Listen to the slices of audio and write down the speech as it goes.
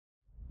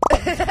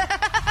I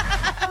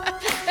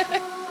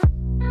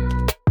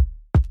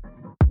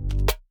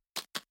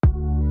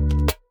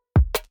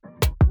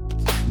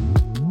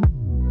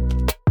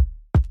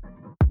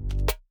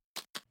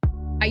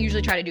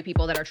usually try to do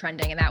people that are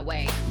trending in that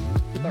way.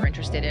 People are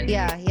interested in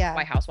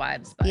White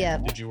Housewives. But. Yeah.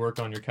 Did you work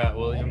on your Katt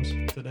Williams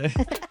today?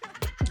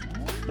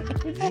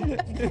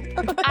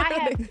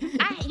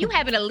 You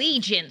have an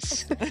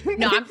allegiance.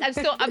 No,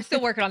 I'm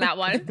still working on that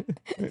one.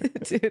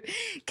 Dude,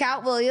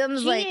 Katt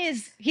Williams,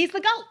 he's the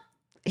GOAT.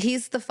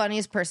 He's the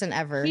funniest person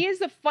ever. He is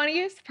the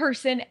funniest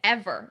person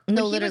ever.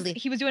 No, literally.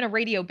 He was doing a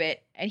radio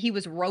bit and he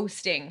was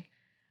roasting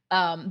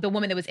the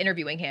woman that was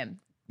interviewing him.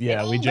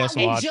 Yeah, we just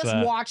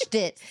watched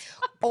it.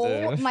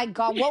 Oh my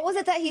God. What was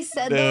it that he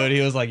said? Dude,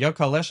 he was like, your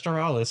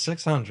cholesterol is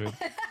 600.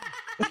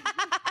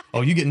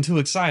 Oh, you getting too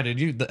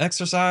excited. The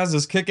exercise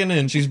is kicking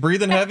in. She's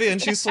breathing heavy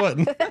and she's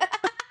sweating.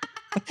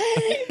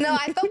 No,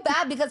 I felt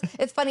bad because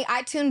it's funny.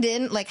 I tuned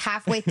in like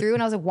halfway through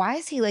and I was like, why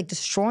is he like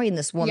destroying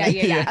this woman?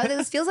 Yeah. I was like,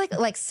 this feels like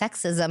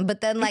sexism.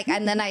 But then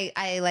and then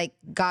I like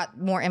got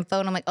more info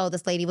and I'm like, oh,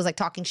 this lady was like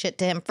talking shit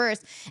to him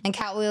first. And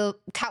Katt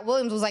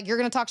Williams was like, you're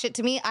going to talk shit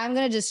to me? I'm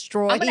going to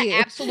destroy you. I'm going to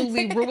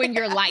absolutely ruin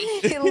your life.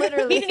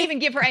 Literally. He didn't even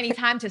give her any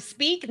time to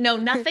speak. No,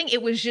 nothing.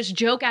 It was just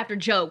joke after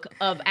joke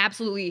of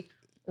absolutely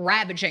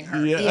ravaging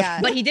her. Yeah.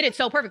 But he did it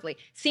so perfectly.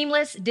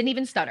 Seamless, didn't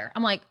even stutter.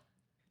 I'm like,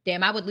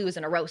 damn, I would lose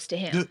in a roast to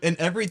him. Dude, and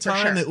every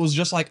time it was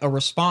just like a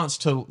response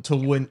to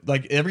when,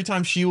 like every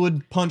time she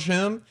would punch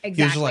him, he was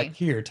just like,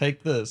 here,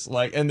 take this.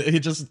 Like, and it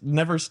just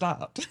never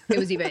stopped. It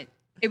was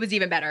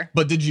even better.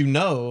 But did you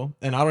know,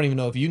 and I don't even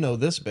know if you know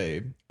this,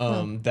 babe,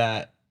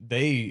 that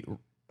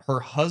her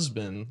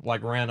husband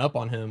like ran up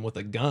on him with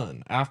a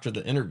gun after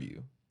the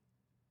interview.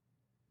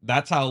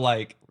 That's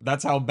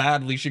how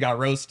badly she got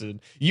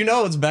roasted. You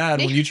know it's bad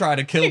when you try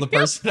to kill the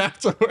person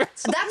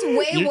afterwards. That's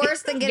way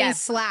worse than getting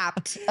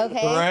slapped,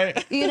 okay?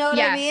 Right? You know what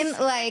I mean?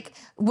 Like,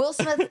 Will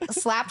Smith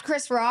slapped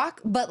Chris Rock,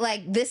 but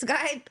like this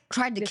guy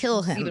tried to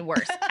kill him. Even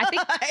worse.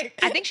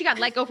 I think she got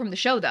let go from the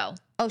show though.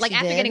 Oh, like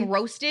after getting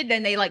roasted,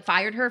 then they like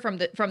fired her from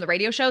the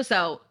radio show.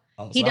 So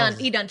he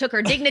done took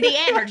her dignity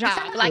and her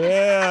job. Like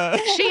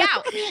she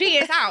out. She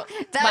is out.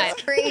 That's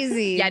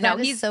crazy. Yeah, no,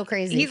 he's so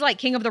crazy. He's like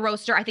king of the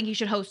roaster. I think he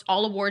should host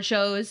all award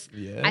shows.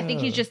 Yeah. I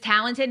think he's just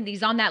talented and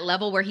he's on that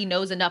level where he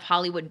knows enough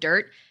Hollywood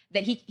dirt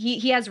that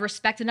he has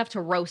respect enough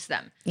to roast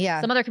them. Yeah.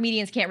 Some other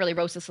comedians can't really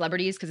roast the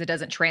celebrities because it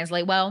doesn't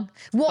translate well.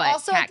 Well,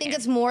 also, I think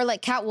it's more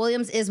like Katt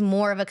Williams is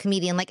more of a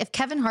comedian. Like if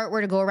Kevin Hart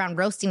were to go around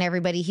roasting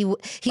everybody, he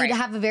would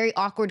have a very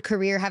awkward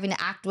career having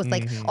to act with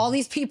like all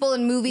these people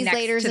in movies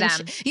later.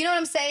 You know what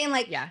I'm saying?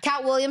 Like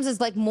Katt Williams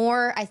is like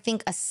more, I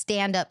think, a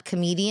stand-up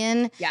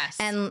comedian. Yes.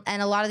 And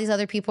a lot of these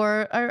other people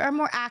are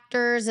more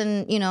actors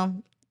and, you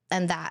know,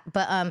 and that.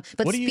 But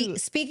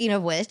speaking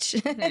of which.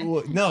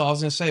 No, I was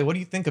going to say, what do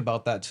you think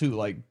about that too?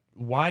 Like,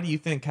 why do you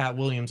think Katt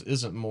Williams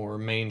isn't more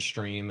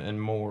mainstream and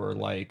more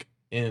like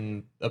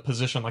in a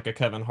position like a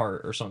Kevin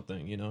Hart or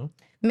something, you know?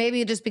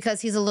 Maybe just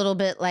because he's a little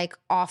bit like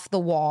off the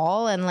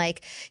wall and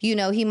like, you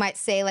know, he might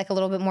say like a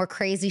little bit more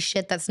crazy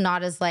shit that's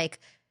not as like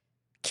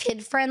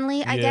kid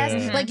friendly, I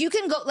guess. Like you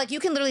can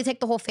literally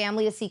take the whole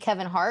family to see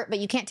Kevin Hart, but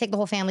you can't take the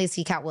whole family to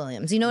see Katt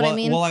Williams. You know what I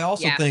mean? Well, I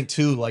also think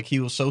too, like he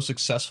was so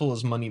successful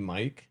as Money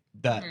Mike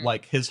that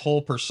like his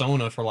whole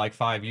persona for like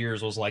 5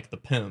 years was like the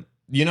pimp.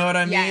 You know what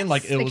I mean? Yes,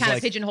 like it was kind like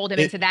of pigeonholed him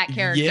into that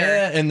character.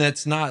 Yeah, and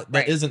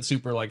that isn't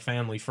super like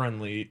family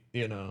friendly,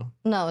 you know.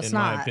 No, it's in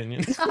not. my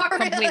opinion.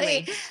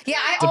 Completely. Yeah,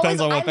 Depends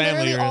on what family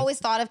literally you're in. always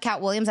thought of Katt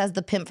Williams as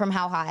the pimp from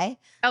How High.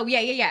 Oh,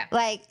 yeah.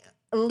 Like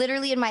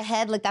literally in my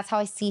head, like that's how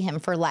I see him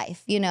for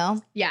life, you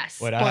know? Yes.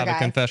 Wait, I have a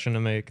confession to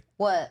make.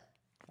 What?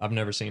 I've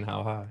never seen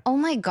How High. Oh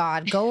my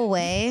God, go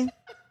away.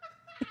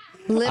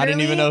 Literally? I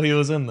didn't even know he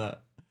was in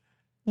that.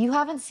 You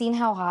haven't seen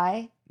How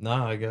High? No,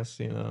 I guess,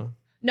 you know.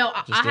 No,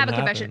 I have a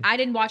confession. I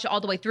didn't watch it all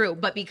the way through,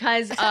 but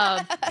because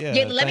of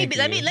let me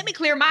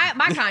clear my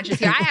conscience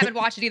here. I haven't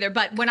watched it either,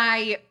 but when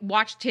I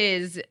watched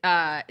his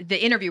the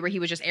interview where he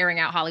was just airing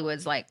out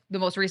Hollywood's like the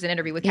most recent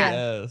interview with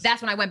Katt,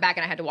 that's when I went back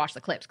and I had to watch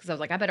the clips because I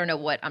was like, I better know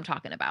what I'm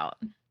talking about.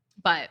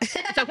 But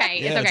it's okay.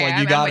 It's okay. It's like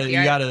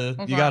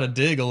you gotta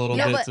dig a little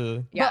bit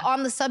But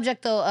on the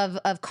subject though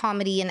of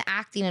comedy and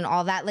acting and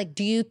all that, like,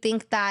 do you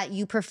think that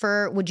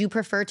would you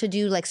prefer to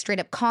do like straight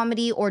up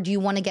comedy or do you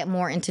want to get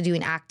more into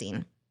doing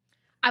acting?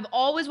 I've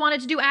always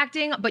wanted to do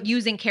acting, but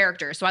using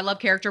characters. So I love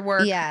character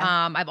work.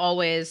 Yeah. I've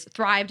always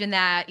thrived in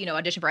that, you know,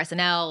 audition for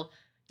SNL,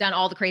 done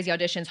all the crazy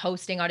auditions,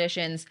 hosting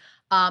auditions.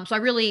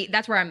 So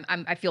that's where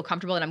I feel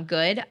comfortable and I'm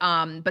good.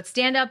 But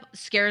stand-up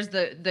scares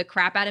the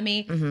crap out of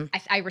me.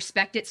 I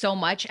respect it so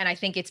much. And I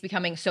think it's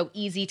becoming so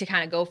easy to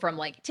kind of go from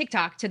like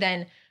TikTok to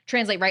then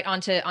translate right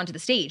onto the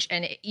stage.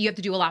 And you have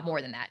to do a lot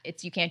more than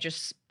that. You can't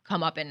just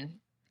come up and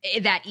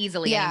that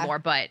easily anymore.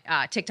 But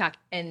TikTok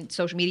and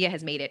social media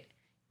has made it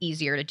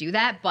easier to do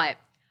that, but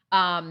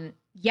I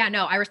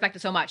respect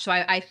it so much. So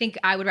I think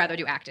I would rather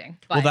do acting.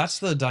 But. Well, that's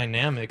the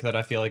dynamic that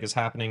I feel like is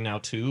happening now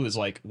too, is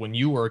like when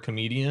you were a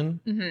comedian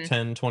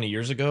 10, 20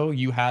 years ago,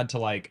 you had to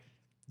like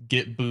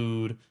get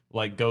booed,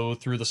 like go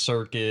through the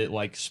circuit,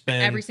 like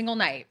every single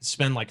night,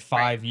 spend like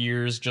 5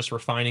 years just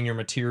refining your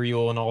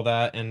material and all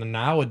that. And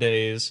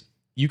nowadays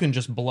you can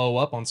just blow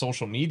up on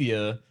social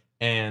media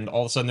and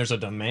all of a sudden there's a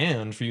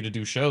demand for you to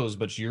do shows,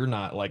 but you're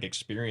not like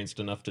experienced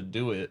enough to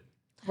do it.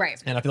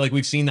 Right. And I feel like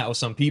we've seen that with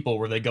some people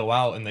where they go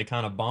out and they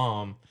kind of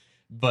bomb,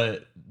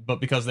 but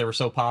because they were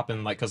so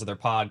popping, like because of their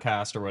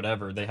podcast or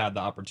whatever, they had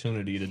the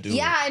opportunity to do it.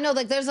 Yeah, I know.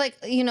 Like there's like,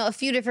 you know, a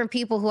few different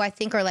people who I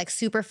think are like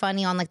super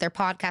funny on like their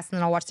podcast, and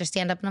then I'll watch their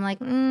stand up and I'm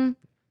like,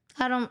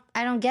 I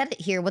don't get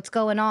it here. What's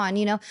going on?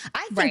 You know,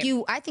 I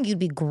think you'd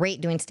be great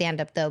doing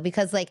stand up though,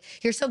 because like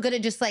you're so good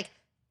at just like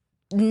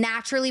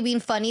naturally being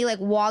funny, like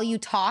while you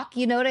talk,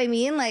 you know what I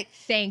mean? Like,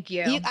 thank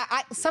you.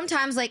 I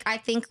sometimes like, I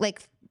think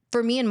like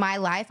for me in my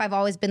life, I've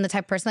always been the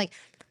type of person like,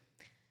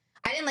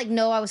 I didn't like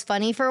know I was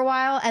funny for a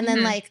while. And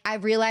then like, I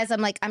realized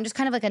I'm just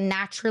kind of like a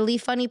naturally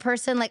funny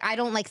person. Like I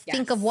don't like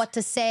think of what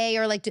to say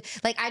or like,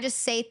 like I just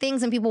say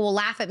things and people will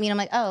laugh at me. And I'm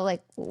like, oh,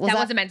 like that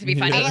wasn't meant to be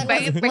funny, like,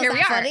 but here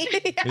we are.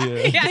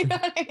 Yeah. You know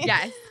what I mean?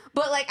 Yes.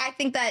 But like, I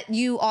think that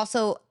you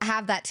also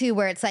have that too,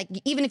 where it's like,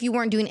 even if you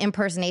weren't doing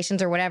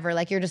impersonations or whatever,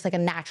 like you're just like a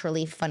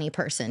naturally funny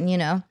person, you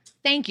know?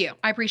 Thank you.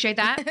 I appreciate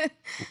that.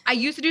 I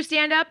used to do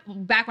stand-up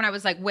back when I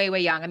was like way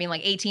young. I mean, like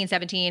 18,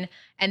 17.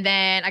 And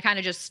then I kind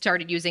of just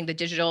started using the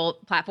digital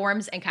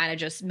platforms and kind of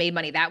just made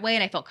money that way.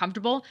 And I felt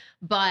comfortable.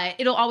 But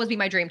it'll always be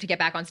my dream to get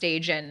back on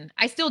stage. And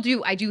I still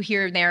do. I do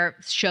here and there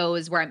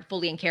shows where I'm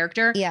fully in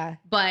character. Yeah.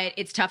 But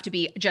it's tough to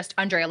be just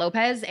Andrea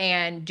Lopez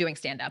and doing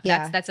stand-up.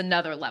 Yeah. That's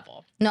another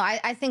level. No,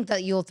 I think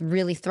that you'll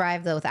really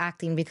thrive though with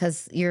acting,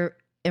 because your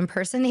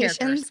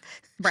impersonations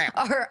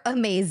are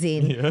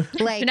amazing. Yeah.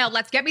 Like, Chanel,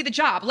 let's get me the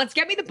job. Let's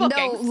get me the booking.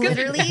 no,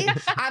 literally,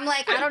 I'm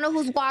like, I don't know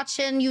who's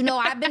watching. You know,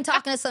 I've been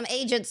talking to some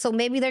agents, so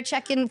maybe they're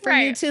checking for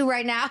you too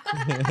right now.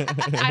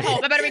 I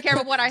hope. I better be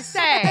careful what I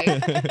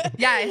say.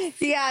 Yes.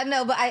 Yeah,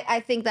 no, but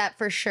I think that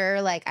for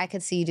sure, like, I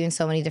could see you doing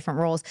so many different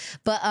roles.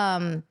 But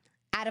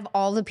out of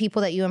all the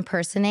people that you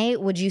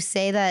impersonate, would you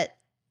say that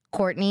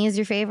Courtney is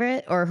your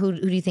favorite, or who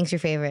do you think's your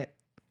favorite?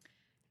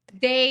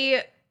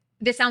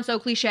 This sounds so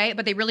cliche,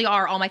 but they really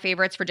are all my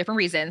favorites for different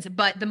reasons.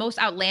 But the most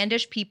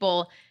outlandish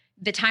people,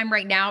 the time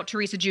right now,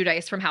 Teresa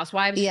Giudice from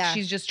Housewives. Yeah.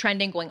 She's just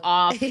trending, going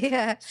off.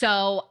 Yeah.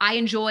 So I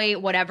enjoy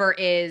whatever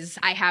is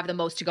I have the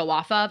most to go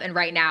off of. And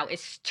right now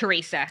it's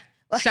Teresa.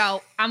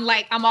 So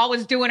I'm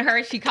always doing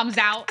her. She comes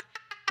out.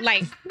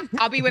 Like,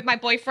 I'll be with my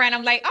boyfriend.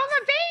 I'm like, oh,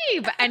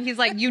 my babe. And he's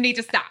like, you need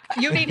to stop.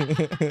 You need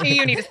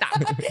to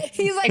stop.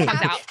 He's like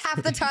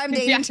half the time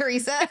dating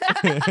Teresa.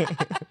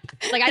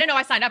 Like, I didn't know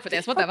I signed up for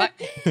this. What the fuck?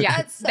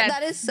 Yeah.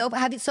 That is so.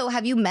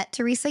 Have you met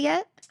Teresa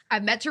yet?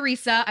 I've met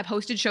Teresa. I've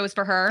hosted shows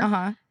for her.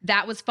 Uh-huh.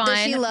 That was fun. Does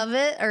she love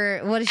it?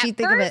 Or what does she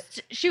think of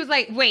it? She was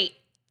like, wait,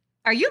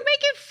 are you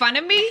making fun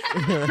of me?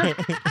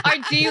 Or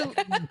do you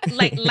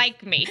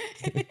like me?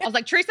 I was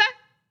like, Teresa,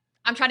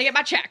 I'm trying to get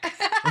my check.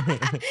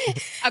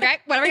 Okay,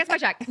 whenever I get my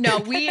check.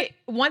 No,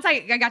 once I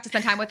got to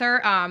spend time with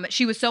her,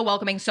 she was so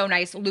welcoming, so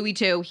nice. Louis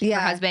too, her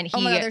husband. Oh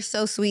my God, they're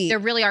so sweet. They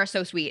really are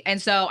so sweet.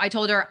 And so I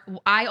told her,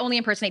 I only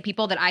impersonate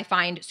people that I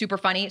find super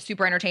funny,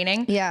 super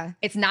entertaining. Yeah.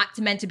 It's not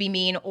meant to be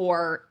mean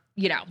or,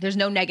 there's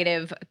no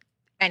negative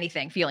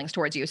feelings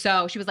towards you.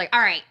 So she was like, all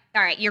right,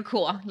 you're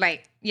cool.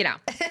 Like,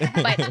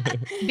 but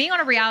being on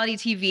a reality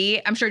TV,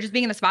 I'm sure just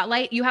being in the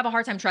spotlight, you have a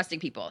hard time trusting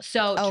people.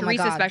 So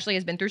Teresa especially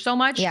has been through so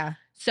much. Yeah.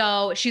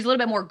 So she's a little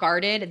bit more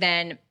guarded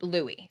than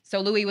Louis. So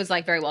Louis was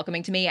like very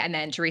welcoming to me. And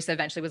then Teresa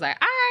eventually was like,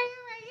 all right,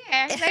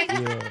 yeah.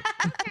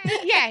 Okay,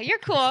 yeah, you're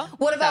cool.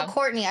 What about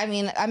Courtney? I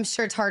mean, I'm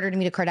sure it's harder to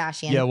meet a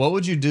Kardashian. Yeah, what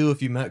would you do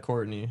if you met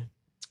Courtney?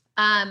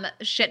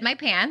 Shit my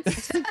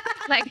pants.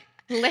 Like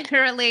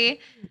literally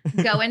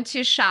go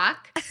into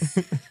shock.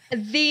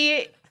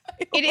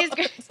 It is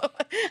good.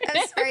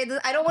 I'm sorry.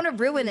 I don't want to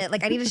ruin it.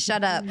 Like, I need to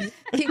shut up.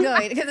 Keep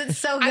going because it's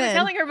so good. I was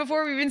telling her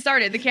before we even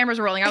started, the cameras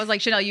were rolling. I was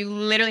like, Chanel, you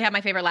literally have my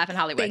favorite laugh in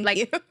Hollywood. Thank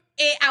you.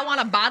 I want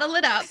to bottle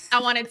it up.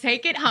 I want to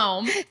take it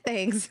home.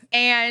 Thanks.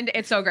 And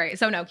it's so great.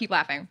 So no, keep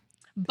laughing.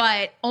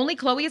 But only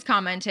Chloe has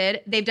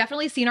commented. They've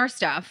definitely seen our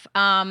stuff.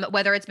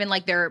 Whether it's been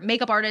like their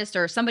makeup artist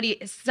or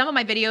somebody. Some of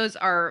my videos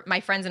are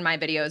my friends in my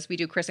videos. We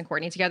do Chris and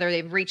Courtney together.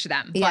 They've reached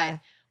them. Yeah. But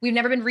we've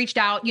never been reached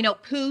out.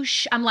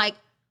 Poosh. I'm like,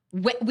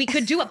 we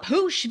could do a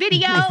Poosh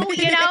video,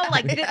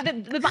 like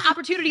the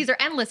opportunities are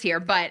endless here.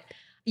 But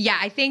yeah,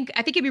 I think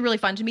it'd be really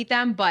fun to meet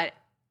them. But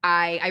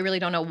I really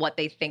don't know what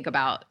they think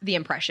about the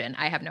impression.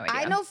 I have no idea.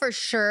 I know for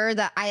sure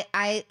that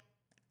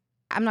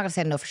I'm not gonna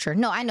say I know for sure.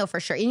 No, I know for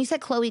sure. And you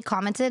said Chloe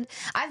commented.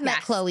 I've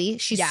met Chloe.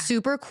 She's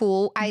super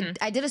cool.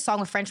 I did a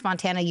song with French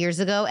Montana years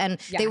ago, and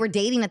they were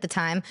dating at the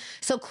time.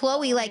 So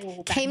Chloe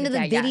came to the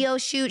video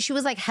shoot. She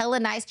was like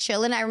hella nice,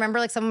 chilling. I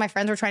remember some of my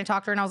friends were trying to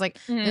talk to her, and I was like,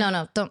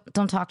 no,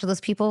 don't talk to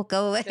those people.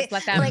 Go away. Just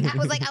let them. I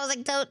was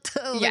like,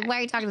 don't. Like, why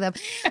are you talking to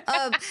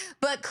them?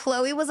 But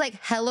Chloe was like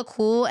hella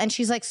cool, and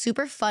she's like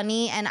super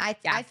funny. And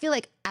I feel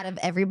like out of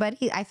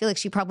everybody, I feel like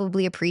she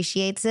probably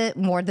appreciates it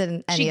more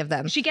than any of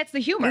them. She gets the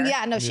humor.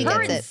 Yeah, no, she gets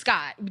it. And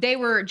Scott, they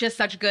were just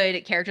such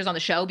good characters on the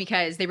show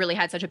because they really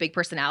had such a big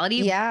personality.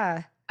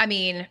 Yeah. I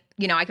mean,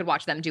 I could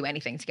watch them do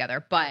anything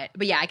together, but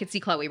yeah, I could see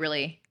Chloe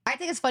really I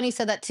think it's funny you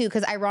said that too,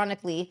 because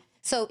ironically,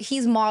 so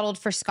he's modeled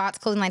for Scott's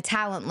clothing line,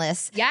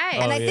 Talentless. Yes.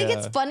 And I think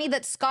it's funny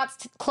that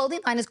Scott's clothing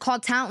line is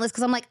called Talentless,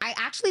 because I'm like, I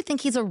actually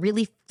think he's a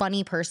really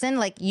funny person.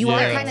 Like, you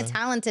are kind of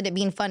talented at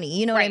being funny.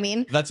 You know what I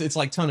mean? It's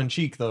like tongue in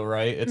cheek though,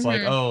 right? It's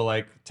like, oh,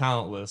 like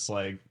talentless,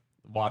 like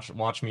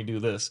watch me do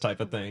this type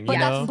of thing.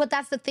 But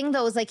that's the thing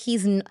though, is like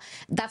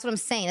that's what I'm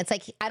saying. It's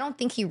like, I don't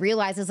think he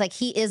realizes like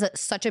he is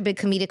such a big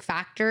comedic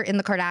factor in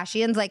the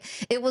Kardashians. Like,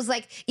 it was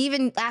like,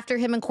 even after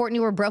him and Kourtney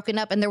were broken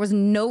up and there was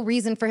no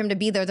reason for him to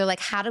be there, they're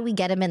like, how do we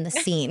get him in the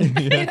scene?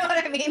 You know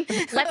what I mean?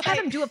 Let's have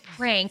him do a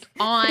prank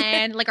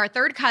on like our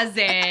third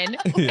cousin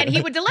and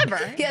he would deliver.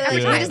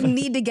 We just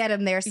need to get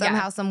him there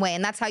somehow, some way.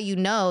 And that's how you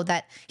know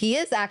that he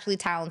is actually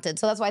talented.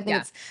 So that's why I think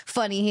it's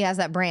funny he has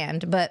that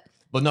brand. But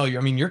no, I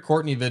mean, your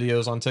Kourtney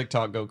videos on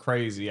TikTok go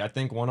crazy. I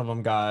think one of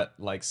them got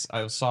like,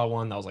 I saw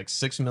one that was like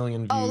 6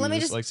 million views. Oh, let me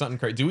just, like something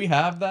crazy. Do we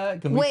have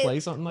that? Can we play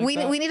something like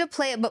that? We need to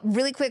play it, but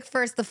really quick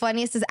first, the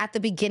funniest is at the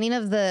beginning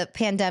of the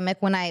pandemic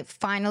when I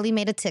finally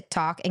made a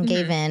TikTok and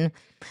gave in,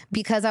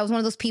 because I was one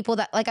of those people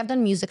that, like, I've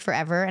done music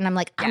forever and I'm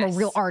like, I'm a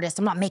real artist.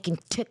 I'm not making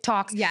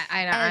TikToks. Yeah,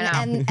 I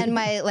know. And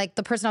my, like,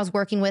 the person I was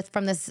working with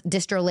from this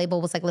distro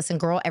label was like, listen,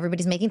 girl,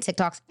 everybody's making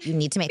TikToks. You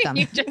need to make them.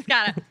 You just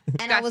gotta.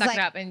 And I was like,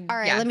 all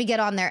right, let me get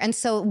on there. And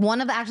so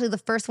one of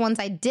the first ones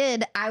I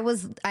did, I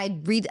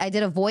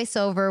did a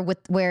voiceover with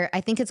where I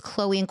think it's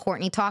Khloe and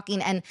Kourtney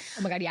talking. And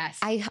oh my God, yes.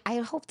 I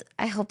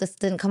hope this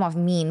didn't come off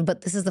mean,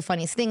 but this is the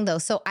funniest thing though.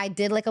 So I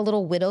did like a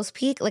little widow's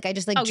peak. Like I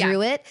just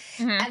drew it.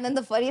 And then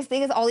the funniest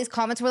thing is all these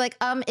comments were like,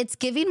 it's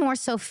giving more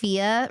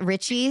Sophia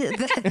Richie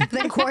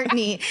than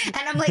Kourtney.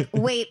 And I'm like,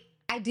 wait,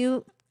 I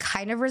do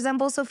kind of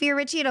resemble Sophia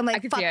Richie. And I'm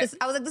like, fuck this.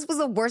 I was like, this was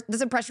the worst.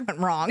 This impression went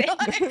wrong. I'm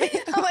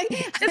like,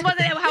 this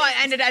wasn't how I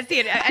ended up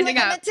ending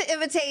up. I meant to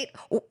imitate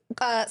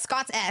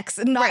Scott's ex,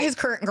 not his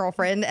current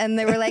girlfriend. And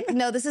they were like,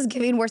 no, this is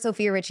giving more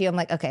Sophia Richie. I'm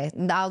like, okay,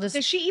 I'll just.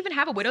 Does she even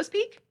have a widow's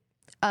peak?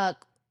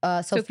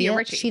 Sophia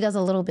Richie. She does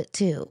a little bit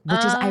too,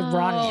 which is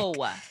ironic.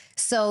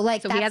 So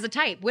he has a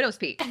type, widow's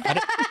peak.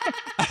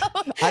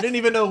 I didn't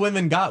even know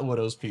women got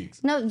widow's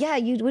peaks. No, yeah,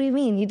 what do you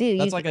mean? You do.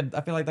 That's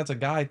I feel like that's a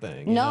guy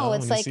thing. No,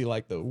 it's when like you see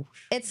like the.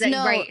 It's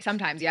right.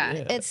 Sometimes, yeah.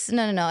 It's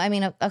no. I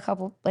mean, a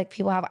couple like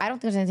people have. I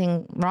don't think there's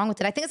anything wrong with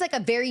it. I think it's like a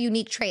very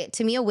unique trait.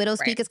 To me, a widow's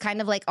peak is kind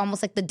of like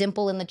almost like the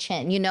dimple in the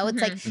chin. You know,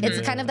 it's like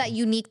it's kind of that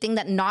unique thing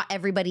that not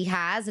everybody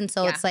has, and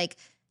so it's like.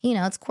 You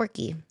know, it's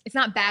quirky. It's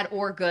not bad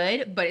or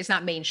good, but it's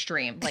not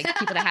mainstream. Like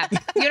people that have,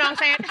 you know what I'm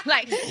saying?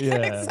 Like,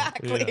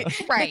 exactly.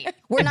 Yeah. Right.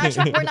 We're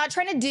not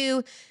trying to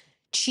do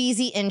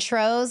cheesy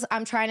intros.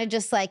 I'm trying to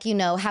just like,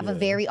 have a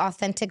very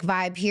authentic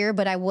vibe here,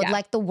 but I would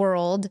like the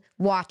world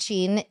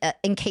watching,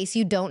 in case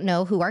you don't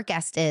know who our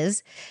guest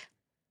is,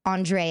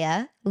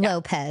 Andrea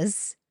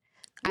Lopez.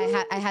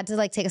 I had to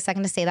like take a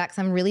second to say that because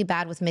I'm really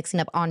bad with mixing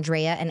up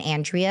Andrea and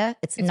Andrea.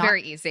 It's not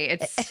very easy.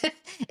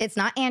 It's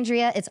not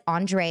Andrea. It's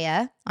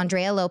Andrea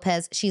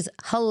Lopez. She's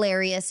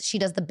hilarious. She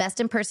does the best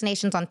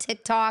impersonations on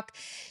TikTok.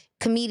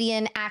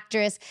 Comedian,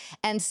 actress.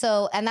 And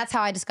that's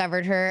how I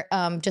discovered her,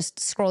 just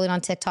scrolling on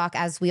TikTok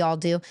as we all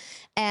do.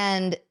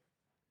 And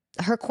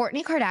her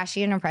Kourtney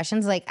Kardashian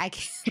impressions, like I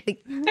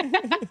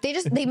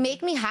can't, they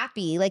make me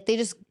happy. Like they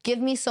just give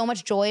me so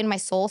much joy in my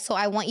soul. So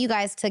I want you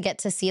guys to get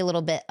to see a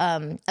little bit.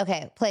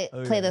 Okay, play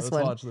this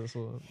one. Watch this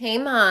one. Hey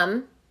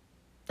mom,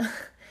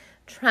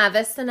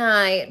 Travis and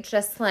I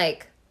just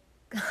like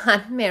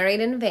got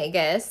married in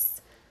Vegas,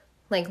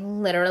 like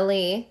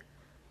literally,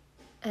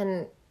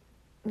 and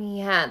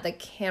yeah, the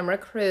camera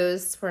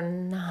crews were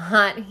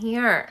not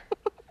here.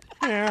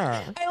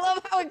 Yeah. I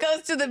love how it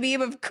goes to the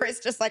meme of Chris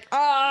just like,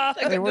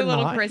 like the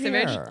little Chris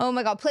image. Oh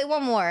my God, play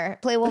one more.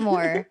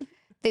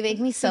 They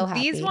make me so happy.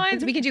 These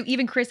ones, we can do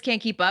even Chris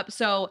can't keep up.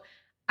 So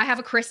I have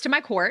a Chris to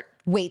my court.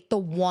 Wait, the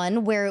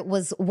one where it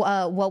was,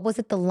 what was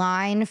it? The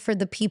line for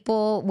the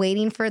people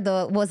waiting for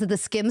was it the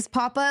Skims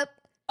pop-up?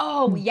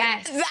 Oh,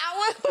 yes.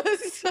 That one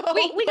was so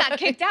we got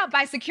kicked out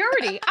by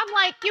security. I'm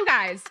like, you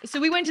guys. So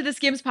we went to the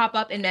Skims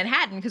pop-up in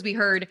Manhattan because we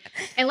heard,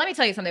 and let me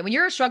tell you something. When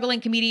you're a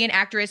struggling comedian,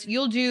 actress,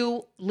 you'll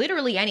do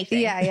literally anything.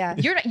 Yeah.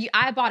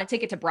 I bought a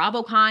ticket to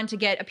BravoCon to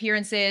get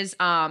appearances.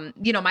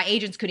 My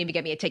agents couldn't even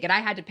get me a ticket. I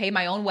had to pay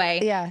my own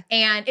way. Yeah.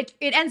 And it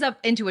ends up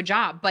into a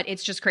job, but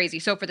it's just crazy.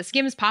 So for the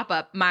Skims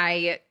pop-up,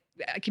 my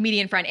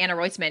comedian friend Anna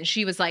Roisman,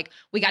 she was like,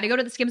 we got to go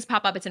to the Skims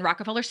pop-up. It's in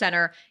Rockefeller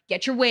Center.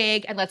 Get your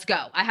wig and let's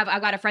go.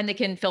 I've got a friend that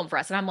can film for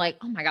us. And I'm like,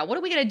 oh my God, what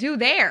are we going to do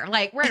there?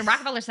 Like, we're in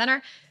Rockefeller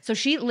Center. So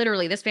she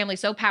literally, this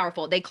family's so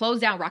powerful. They closed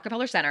down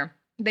Rockefeller Center.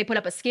 They put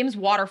up a Skims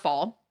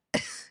waterfall.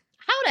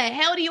 How the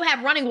hell do you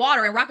have running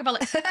water in Rockefeller?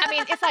 I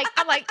mean, it's like,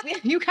 I'm like,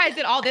 you guys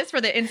did all this for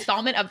the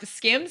installment of the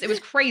Skims. It was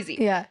crazy.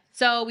 Yeah.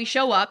 So we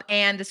show up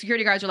and the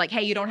security guards are like,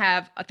 hey, you don't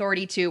have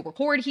authority to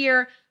record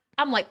here.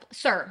 I'm like,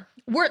 sir,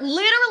 we're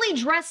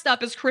literally dressed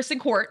up as Chris and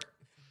Court.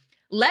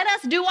 Let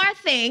us do our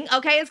thing.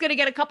 Okay, it's gonna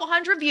get a couple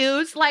hundred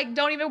views. Like,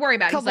 don't even worry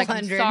about it. He's like,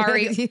 I'm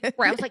sorry.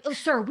 Right. I was like, oh,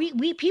 sir,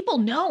 we people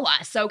know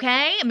us.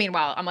 Okay.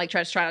 Meanwhile, I'm like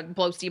trying to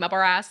blow steam up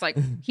our ass. Like,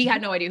 he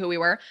had no idea who we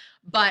were.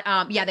 But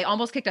they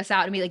almost kicked us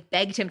out, and we like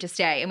begged him to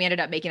stay, and we ended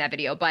up making that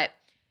video. But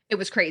it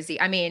was crazy.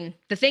 I mean,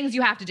 the things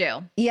you have to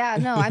do. Yeah,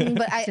 no, I mean,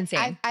 but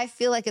I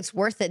feel like it's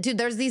worth it. Dude,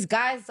 there's these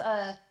guys,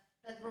 that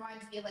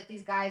reminds me of like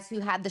these guys who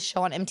had the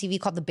show on MTV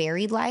called The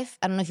Buried Life.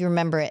 I don't know if you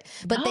remember it,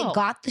 but they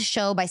got the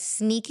show by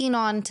sneaking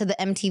on to the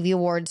MTV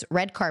Awards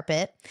red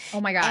carpet.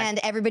 Oh my God. And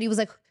everybody was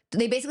like,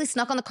 they basically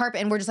snuck on the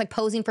carpet and were just like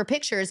posing for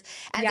pictures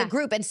as a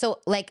group. And so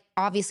like,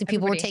 obviously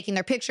people were taking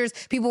their pictures,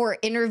 people were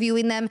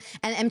interviewing them,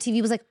 and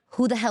MTV was like,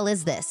 who the hell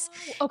is this?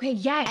 Okay,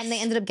 yes. And they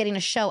ended up getting a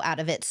show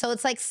out of it. So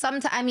it's like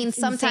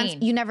sometimes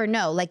you never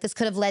know. Like this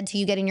could have led to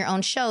you getting your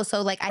own show.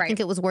 So like I think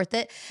it was worth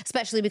it,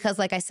 especially because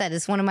like I said,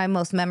 it's one of my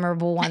most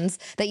memorable ones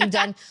that you've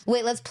done.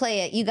 Wait, let's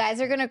play it. You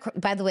guys are going to,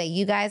 by the way,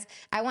 you guys,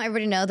 I want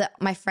everybody to know that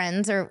my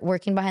friends are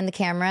working behind the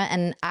camera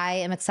and I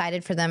am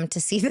excited for them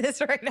to see this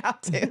right now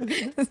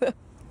too.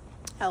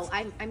 Oh,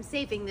 I'm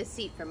saving this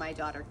seat for my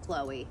daughter,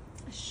 Chloe.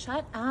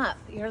 Shut up.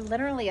 You're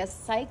literally a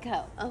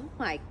psycho. Oh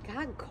my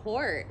God,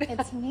 Court.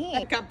 It's me.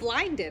 I got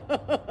blinded.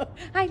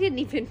 I didn't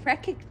even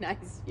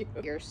recognize you.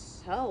 You're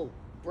so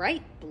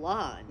bright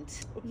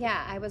blonde.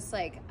 Yeah, I was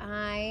like,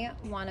 I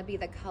want to be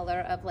the color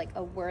of like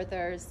a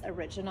Werther's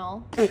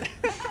original.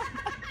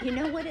 You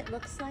know what it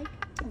looks like?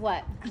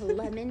 What? A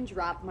lemon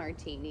drop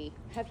martini.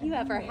 Have you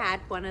ever had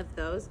one of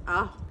those?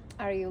 Oh.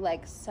 Are you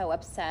like so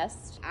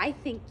obsessed? I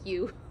think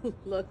you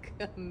look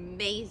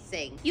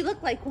amazing. You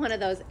look like one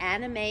of those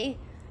anime.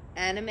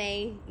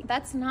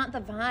 That's not the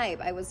vibe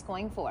I was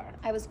going for.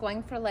 I was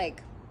going for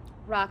like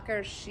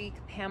rocker chic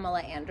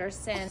Pamela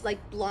Anderson.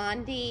 Like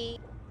Blondie.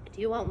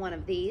 Do you want one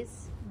of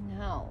these?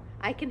 No.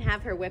 I can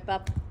have her whip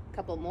up a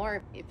couple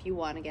more if you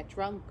want to get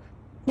drunk.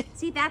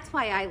 See, that's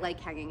why I like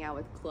hanging out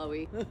with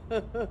Chloe.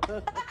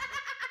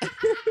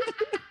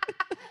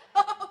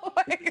 Oh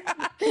my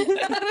God.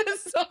 That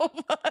is so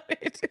funny.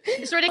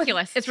 It's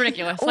ridiculous. It's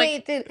ridiculous.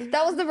 Wait, dude,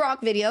 that was the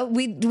Rock video.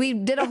 We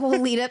did a whole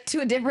lead up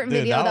to a different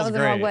video. That was the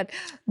wrong one.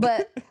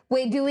 But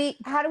wait,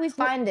 how do we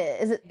find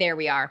it? Is it? There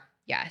we are.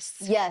 Yes.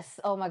 Yes.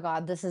 Oh my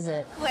God, this is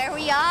it. Where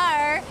we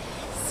are,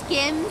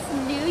 Skims,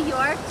 New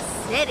York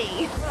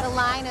City. The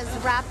line is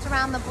wrapped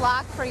around the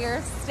block for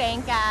your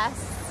stank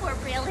ass. We're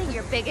really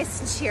your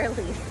biggest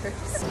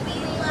cheerleaders.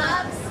 We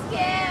love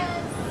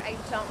Skims. I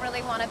don't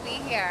really want to be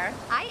here.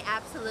 I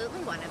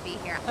absolutely want to be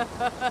here.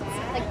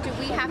 Like, do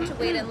we have to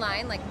wait in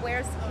line? Like,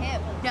 where's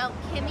Kim? No,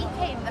 Kimmy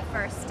came the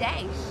first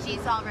day.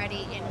 She's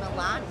already in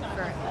Milan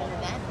for an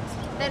event.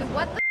 Then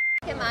what the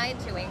am I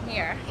doing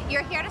here?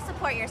 You're here to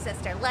support your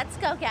sister. Let's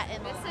go get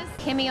in.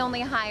 Kimmy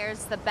only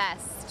hires the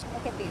best.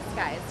 Look at these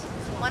guys.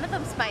 One of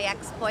them's my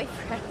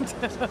ex-boyfriend.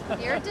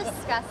 You're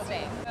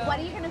disgusting. What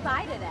are you going to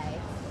buy today?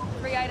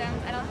 3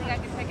 items. I don't think I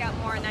can pick out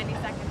more in 90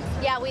 seconds.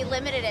 Yeah, we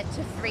limited it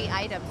to 3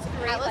 items.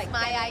 That was like,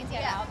 my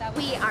idea.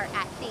 We are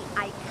at the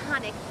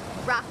iconic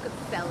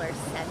Rockefeller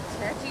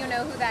Center. Do you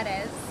know who that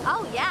is?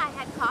 Oh yeah, I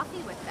had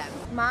coffee with them.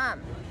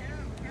 Mom.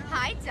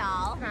 Hi,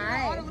 doll.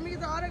 Hi. Let me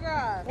get the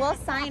autograph. We'll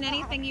sign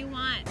anything you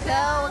want.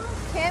 Go,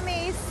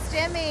 Kimmy,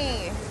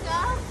 Stimmy.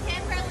 Go,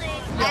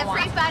 Kimberly.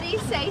 Everybody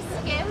say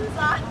Skims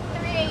on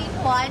 3.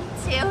 1, 2,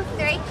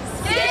 3.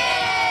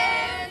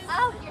 Skims!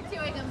 Oh, you're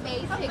doing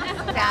amazing.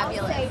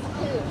 Fabulous. Say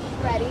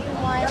poosh. Ready?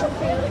 1, 2,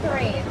 3.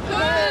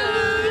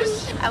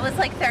 Poosh! I was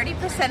like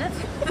 30%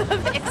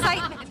 of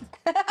excitement.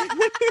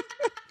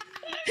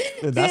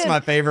 Dude, that's my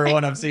favorite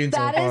one I've seen so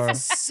far. That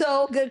is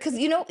so good because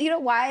you know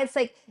why it's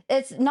like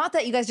it's not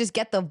that you guys just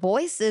get the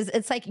voices.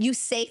 It's like you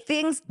say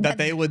things that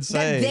they would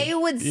say. That they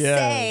would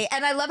say,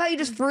 and I love how you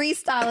just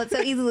freestyle it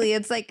so easily.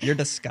 It's like you're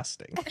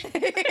disgusting.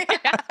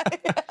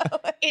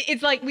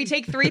 It's like we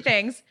take 3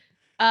 things.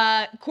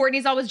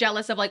 Courtney's always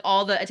jealous of like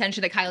all the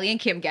attention that Kylie and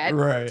Kim get.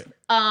 Right.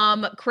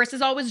 Chris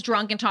is always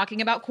drunk and talking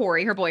about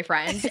Corey, her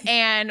boyfriend,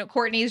 and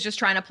Courtney's just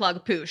trying to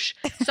plug poosh.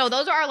 So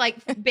those are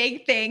like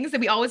big things that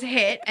we always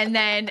hit, and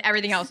then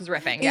everything else is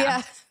riffing.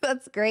 Yeah,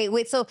 that's great.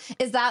 Wait, so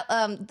is that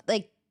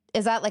like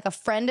a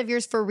friend of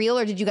yours for real,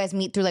 or did you guys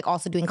meet through like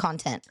also doing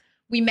content?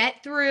 We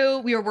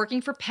were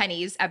working for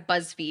pennies at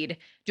BuzzFeed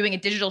doing a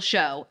digital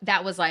show.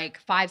 That was like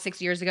 5-6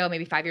 years ago,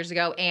 maybe 5 years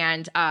ago.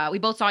 And we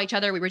both saw each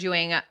other. We were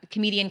doing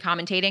comedian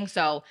commentating.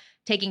 So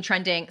taking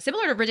trending,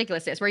 similar to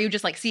Ridiculousness, where you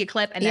just like see a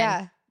clip and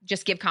then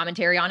just give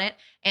commentary on it.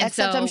 And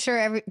except I'm sure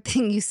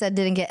everything you said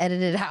didn't get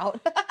edited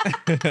out.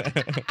 Because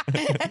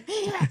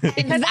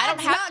I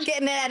don't not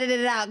getting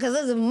edited out because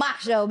this is my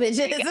show,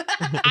 bitches.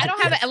 I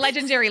don't have a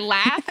legendary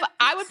laugh.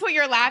 I would put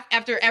your laugh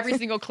after every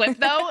single clip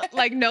though,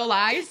 like no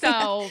lie.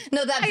 So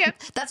no,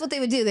 that's what they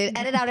would do. They'd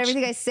edit out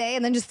everything I say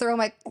and then just throw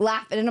my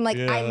laugh in. And I'm like,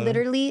 I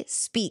literally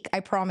speak.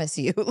 I promise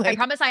you. Like, I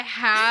promise I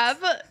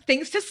have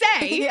things to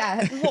say.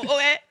 Yeah.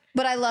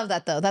 But I love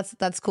that though.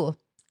 That's cool.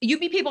 You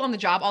meet people on the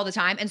job all the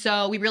time. And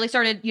so we really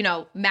started,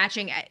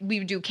 matching. We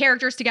would do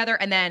characters together.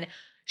 And then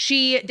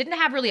she didn't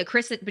have really a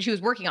Chris, but she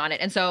was working on it.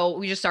 And so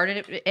we just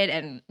started it.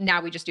 And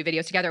now we just do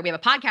videos together. We have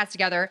a podcast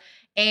together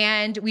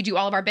and we do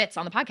all of our bits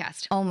on the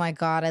podcast. Oh my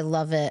God. I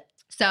love it.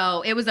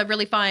 So it was a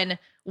really fun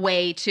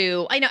way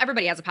to, I know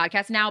everybody has a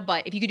podcast now,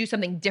 but if you could do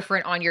something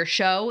different on your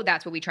show,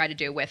 that's what we try to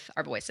do with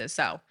our voices.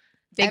 So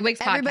Bigwigs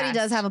podcast. Everybody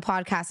does have a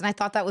podcast, and I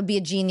thought that would be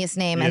a genius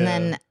name. And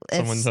then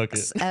someone took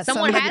it.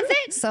 Someone has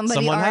it.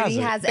 Somebody already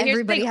has.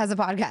 Everybody has a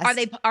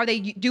podcast. Are they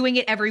doing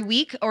it every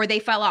week, or they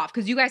fell off?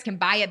 Because you guys can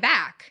buy it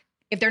back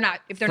if they're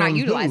not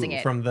utilizing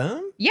it from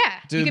them. Yeah,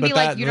 dude. You But, could be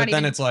like, you're not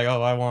then even... it's like,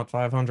 oh, I want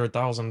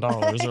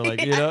 $500,000, or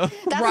like, you know.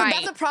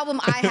 That's a problem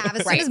I have.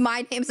 As soon as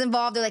my name's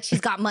involved, they're like,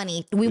 she's got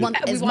money. We want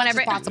as much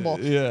as possible.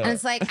 Yeah, and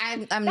it's like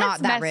I'm not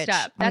that rich.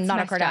 I'm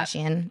not a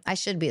Kardashian. I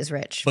should be as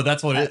rich. But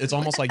that's what it's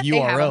almost like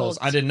URLs.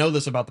 I didn't know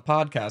this about the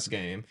podcast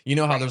game. You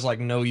know how there's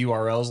like no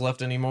URLs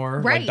left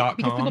anymore, right? Like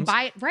because people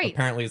buy it, right?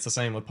 Apparently, it's the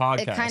same with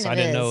podcasts. I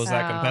didn't know it was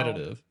that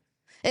competitive.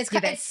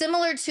 It's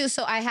similar to,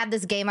 so I had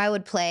this game I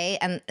would play,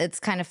 and it's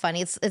kind of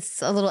funny.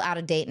 It's a little out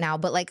of date now,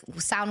 but like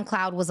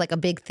SoundCloud was like a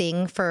big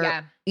thing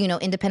for,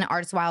 independent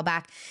artists a while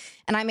back.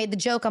 And I made the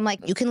joke, I'm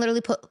like, you can literally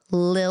put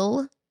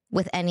Lil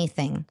with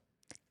anything.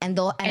 And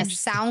a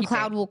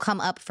SoundCloud will come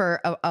up for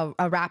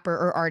a rapper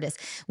or artist.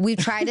 We've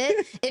tried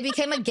it. It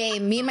became a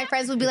game. Me and my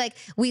friends would be like,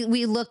 we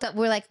looked up,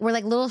 we're like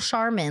Lil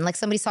Charmin. Like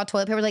somebody saw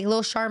toilet paper, like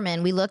Lil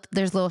Charmin. We looked,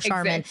 there's Lil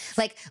Charmin.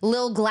 Like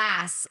Lil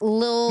Glass,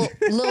 Lil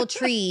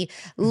Tree,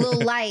 Lil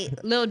Light.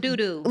 Lil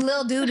Doo-Doo.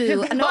 Lil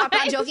Doo-Doo. No, I'm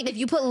not joking. If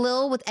you put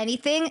Lil with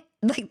anything,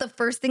 like the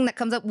first thing that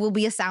comes up will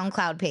be a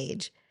SoundCloud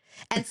page.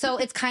 And so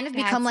it's kind of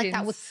become like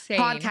that with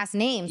podcast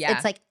names. Yeah.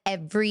 It's like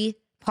every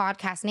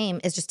podcast name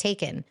is just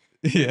taken.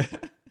 Yeah.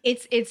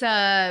 It's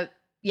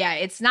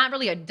not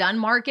really a done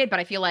market, but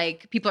I feel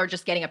like people are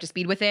just getting up to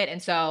speed with it.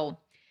 And so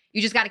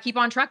you just got to keep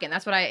on trucking.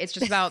 That's what it's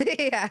just about.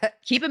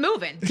 Keep it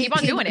moving. Keep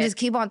on doing it. Just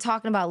keep on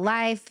talking about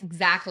life.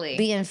 Exactly.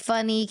 Being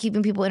funny,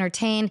 keeping people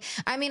entertained.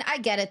 I mean, I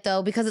get it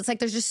though, because it's like,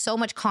 there's just so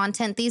much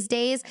content these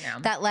days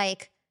that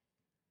like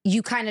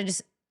you kind of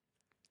just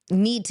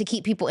need to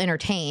keep people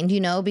entertained,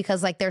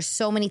 because like there's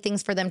so many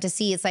things for them to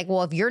see. It's like,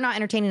 well, if you're not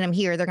entertaining them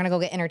here, they're going to go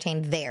get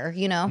entertained there,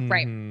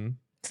 Right.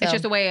 So. It's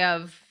just a way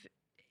of,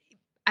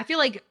 I feel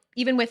like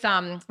even with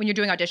when you're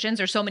doing auditions,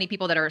 there's so many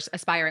people that are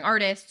aspiring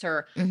artists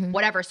or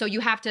whatever. So you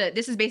have to,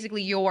 this is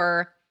basically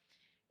your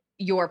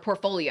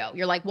portfolio.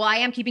 You're like, well, I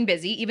am keeping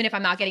busy. Even if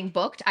I'm not getting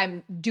booked,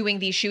 I'm doing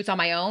these shoots on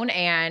my own.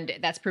 And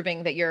that's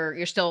proving that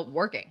you're still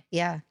working.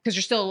 Yeah. Because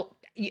you're still,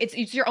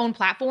 it's your own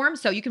platform.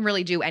 So you can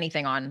really do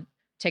anything on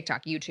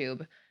TikTok,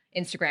 YouTube,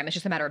 Instagram. It's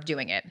just a matter of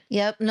doing it.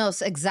 Yep. No,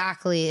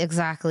 exactly.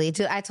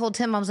 Dude, I told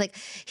Tim, I was like,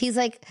 he's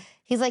like,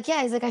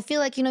 I feel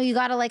like, you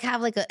got to like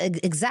have like a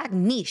exact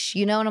niche,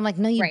 and I'm like,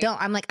 no, you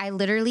don't. I'm like, I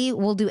literally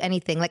will do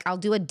anything. Like I'll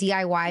do a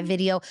DIY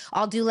video.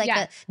 I'll do like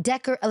a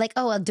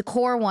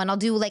decor one. I'll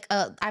do like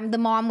I'm the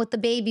mom with the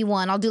baby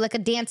one. I'll do like a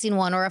dancing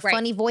one or a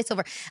funny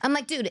voiceover. I'm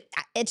like, dude,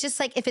 it's just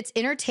like, if it's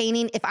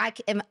entertaining, if I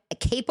am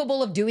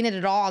capable of doing it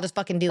at all, I'll just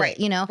fucking do it,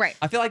 Right.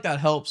 I feel like that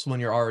helps when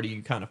you're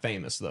already kind of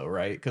famous though,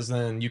 right? Because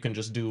then you can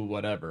just do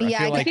whatever. Yeah,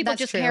 I feel like people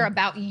just care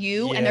about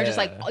you and they're just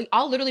like,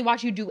 I'll literally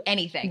watch you do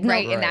anything,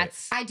 right? And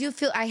that's...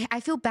 I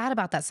feel bad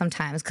about that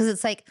sometimes, because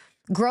it's like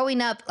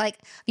growing up, like,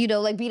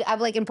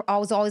 I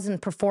was always in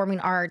performing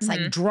arts,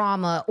 like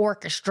drama,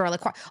 orchestra,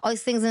 like all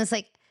these things. And it's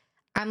like,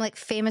 I'm like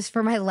famous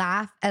for my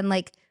laugh. And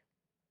like,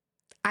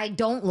 I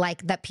don't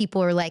like that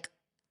people are like,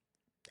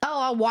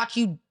 oh, I'll watch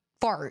you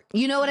fart.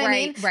 You know what I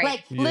mean? Right.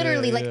 Like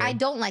literally, like I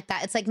don't like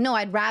that. It's like, no,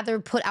 I'd rather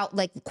put out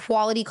like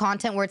quality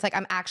content where it's like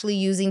I'm actually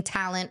using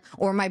talent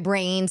or my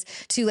brains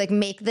to like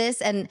make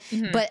this. And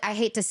but I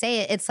hate to say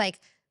it, it's like,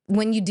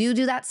 when you do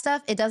that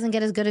stuff, it doesn't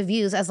get as good of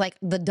views as like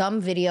the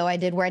dumb video I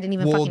did where I didn't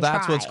even fucking try. Well,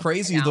 that's what's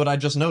crazy is what I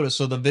just noticed.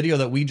 So the video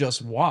that we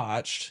just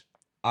watched,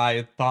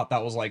 I thought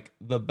that was like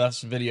the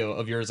best video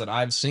of yours that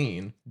I've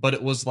seen, but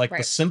it was like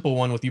the simple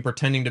one with you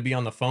pretending to be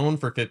on the phone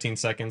for 15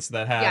 seconds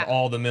that had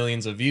all the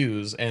millions of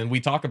views. And we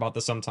talk about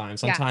this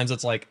sometimes. Sometimes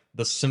it's like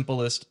the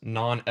simplest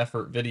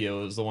non-effort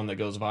video is the one that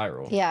goes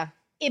viral. Yeah.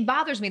 It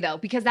bothers me though,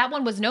 because that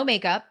one was no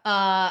makeup,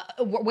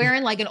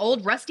 wearing like an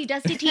old rusty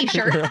dusty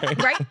t-shirt,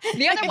 right?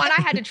 The other one,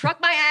 I had to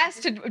truck my ass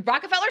to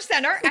Rockefeller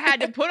Center. I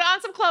had to put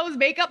on some clothes,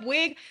 makeup,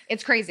 wig.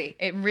 It's crazy.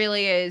 It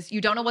really is.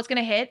 You don't know what's going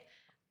to hit.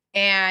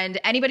 And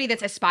anybody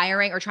that's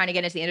aspiring or trying to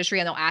get into the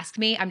industry and they'll ask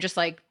me, I'm just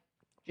like,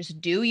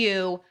 just do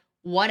you,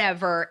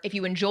 whatever. If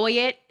you enjoy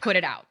it, put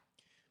it out.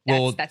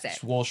 That's it.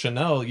 Well,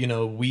 Chanel,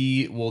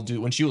 we will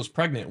do, when she was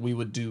pregnant, we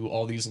would do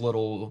all these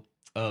little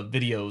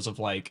videos of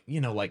like,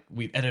 like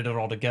we edit it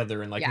all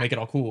together and like make it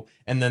all cool.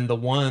 And then the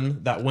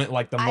one that went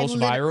like the most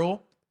viral,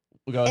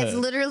 go ahead. It's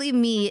literally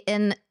me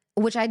in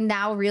which I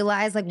now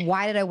realize, like,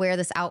 why did I wear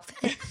this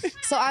outfit?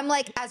 So I'm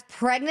like as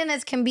pregnant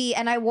as can be,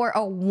 and I wore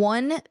a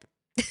one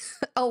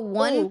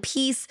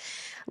piece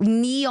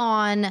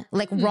neon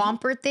like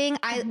romper thing.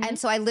 And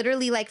so I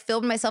literally like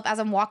filmed myself as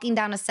I'm walking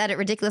down a set at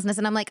Ridiculousness,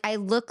 and I'm like, I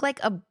look like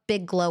a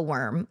big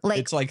glowworm. Like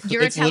it's like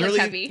you're it's a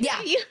Teletubby. Yeah,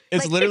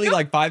 it's like, literally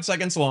like 5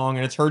 seconds long,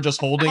 and it's her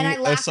just holding and I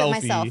a laughed at selfie.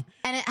 myself,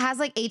 and it has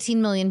like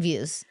 18 million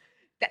views.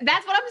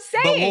 That's what I'm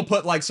saying. But we'll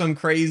put like some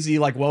crazy,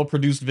 like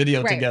well-produced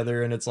video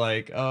together, and it's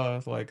like, oh,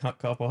 it's like a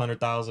couple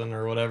 100,000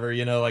 or whatever,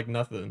 you know, like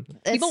nothing.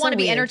 People want to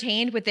be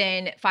entertained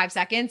within 5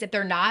 seconds. If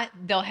they're not,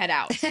 they'll head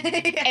out.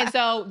 And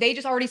so they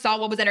just already saw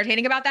what was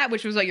entertaining about that,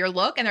 which was like your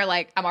look, and they're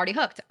like, I'm already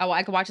hooked. Oh,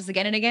 I could watch this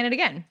again and again and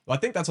again. Well, I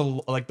think that's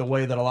like the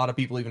way that a lot of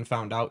people even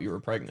found out you were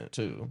pregnant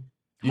too.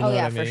 You know what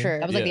I mean? For sure.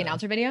 That was like the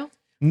announcer video.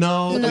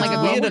 No,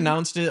 like we had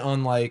announced it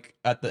on like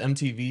at the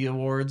MTV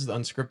Awards, the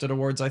unscripted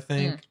awards, I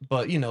think.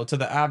 But you know, to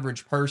the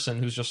average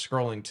person who's just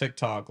scrolling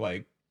TikTok,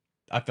 like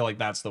I feel like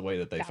that's the way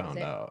that they found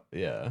out.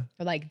 Yeah.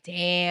 They're like,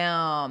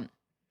 damn.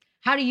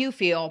 How do you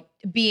feel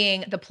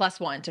being the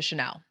 +1 to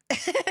Chanel?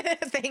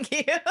 Thank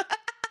you.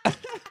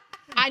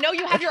 I know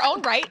you have your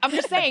own right. I'm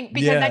just saying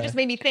because that just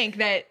made me think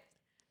that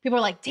people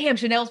are like, damn,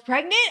 Chanel's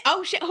pregnant?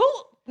 Oh shit, who?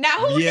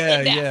 Now who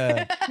did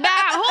that?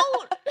 Now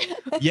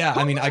who? Yeah,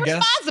 I mean, I guess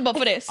responsible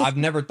for this. I've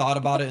never thought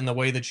about it in the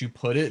way that you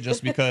put it,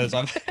 just because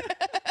like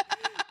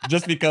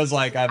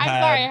I'm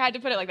sorry, I had to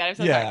put it like that. I'm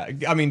so sorry.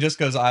 I mean, just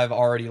because I've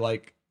already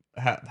like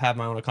have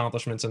my own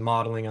accomplishments in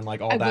modeling and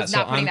like all that,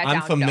 so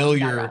I'm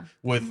familiar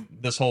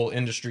with this whole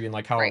industry and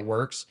like how it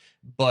works.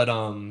 But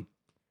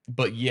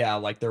yeah,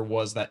 like there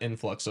was that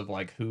influx of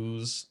like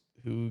who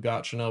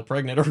got Chanel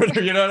pregnant or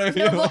whatever, you know what I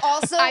mean? No, but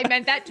also I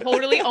meant that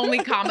totally only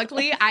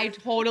comically. I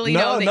totally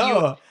know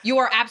that you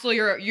are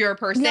absolutely your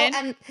person. No,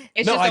 and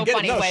it's just so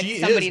funny when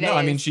somebody that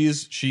I mean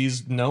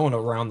she's known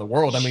around the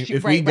world. I mean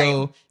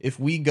if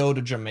we go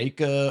to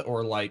Jamaica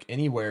or like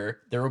anywhere,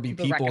 there will be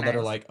people that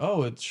are like,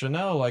 oh, it's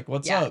Chanel, like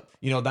what's up?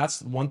 You know,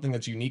 that's one thing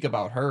that's unique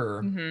about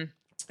her.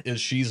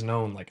 Is she's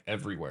known like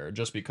everywhere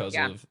just because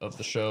of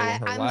the show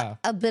and her laugh.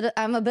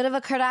 I'm a bit of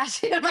a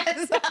Kardashian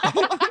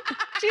myself.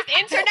 She's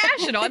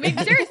international. I mean,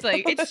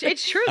 seriously,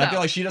 it's true though. I feel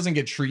like she doesn't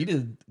get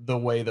treated the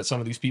way that some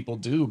of these people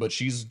do, but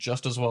she's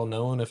just as well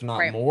known, if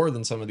not more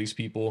than some of these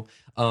people.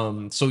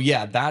 So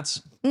yeah,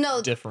 that's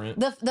different.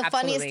 The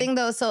funniest thing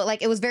though, so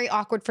like it was very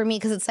awkward for me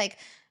because it's like,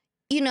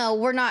 you know,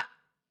 we're not,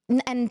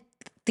 and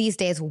these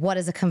days, what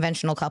is a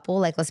conventional couple?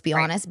 Like, let's be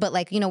honest. But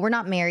like, you know, we're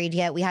not married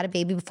yet. We had a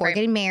baby before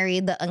getting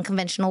married, the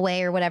unconventional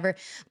way or whatever.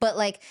 But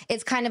like,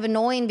 it's kind of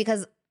annoying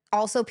because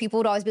also people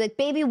would always be like,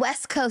 baby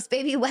West Coast,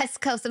 baby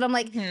West Coast. And I'm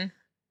like,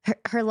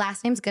 her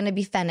last name's going to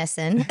be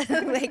Fenison.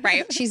 Like,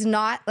 she's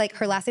not, like,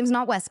 her last name's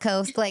not West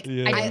Coast. Like,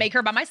 I didn't make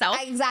her by myself.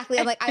 Exactly.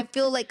 I'm like, I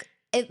feel like,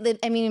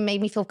 it made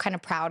me feel kind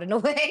of proud in a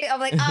way. I'm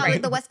like, oh,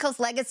 like the West Coast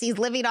legacy is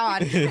living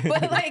on.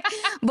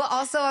 But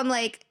also I'm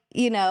like,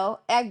 you know,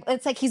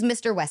 it's like he's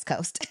Mr. West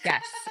Coast.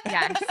 Yes,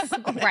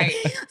 right.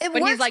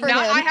 But he's like, no,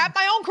 I have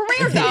my own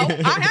career though.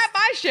 I have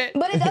my shit.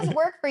 But it does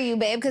work for you,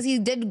 babe, because he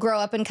did grow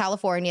up in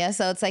California.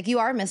 So it's like you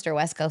are Mr.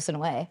 West Coast in a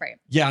way. Right.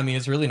 Yeah, I mean,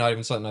 it's really not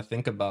even something I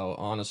think about,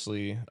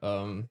 honestly.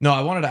 No,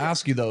 I wanted to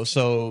ask you though.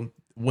 So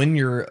when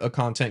you're a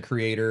content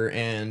creator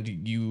and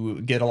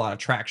you get a lot of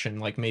traction,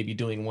 like maybe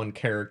doing one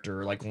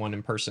character, like one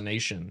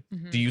impersonation,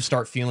 do you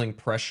start feeling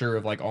pressure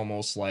of like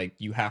almost like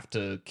you have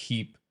to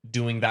keep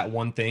doing that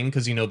one thing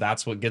because you know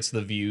that's what gets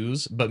the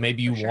views, but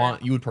maybe you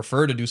would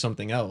prefer to do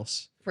something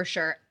else? For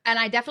sure. And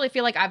I definitely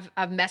feel like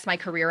I've messed my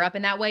career up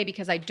in that way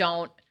because I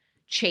don't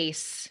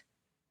chase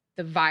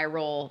the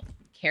viral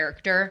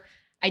character.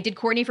 I did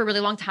Courtney for a really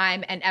long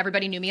time and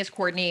everybody knew me as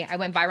Courtney. I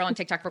went viral on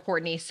TikTok for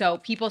Courtney. So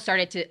people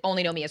started to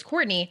only know me as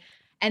Courtney.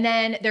 And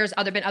then there's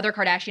been other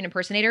Kardashian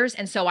impersonators.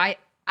 And so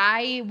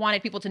I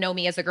wanted people to know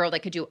me as a girl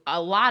that could do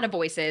a lot of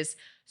voices.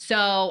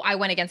 So I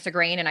went against the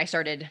grain and I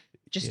started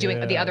just doing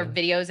the other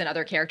videos and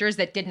other characters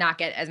that did not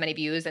get as many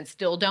views and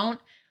still don't.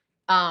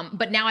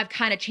 But now I've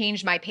kind of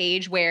changed my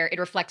page where it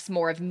reflects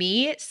more of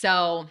me.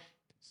 So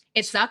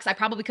it sucks. I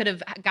probably could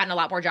have gotten a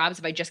lot more jobs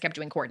if I just kept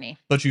doing Courtney.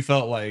 But you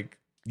felt like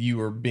you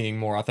were being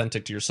more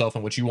authentic to yourself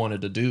and what you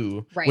wanted to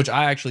do, which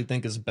I actually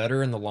think is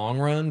better in the long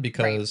run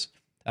because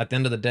at the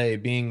end of the day,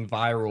 being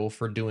viral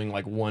for doing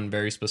like one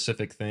very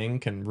specific thing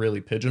can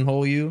really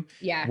pigeonhole you.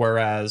 Yeah.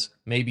 Whereas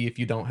maybe if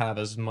you don't have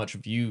as much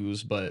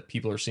views, but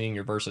people are seeing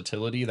your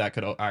versatility, that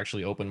could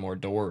actually open more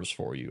doors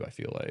for you, I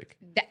feel like.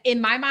 In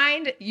my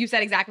mind, you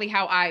said exactly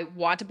how I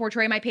want to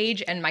portray my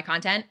page and my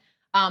content.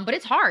 But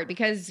it's hard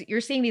because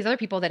you're seeing these other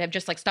people that have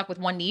just like stuck with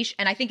one niche.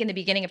 And I think in the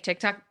beginning of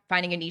TikTok,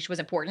 finding a niche was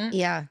important.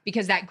 Yeah.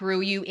 Because that grew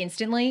you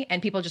instantly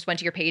and people just went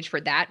to your page for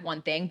that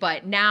one thing.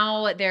 But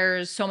now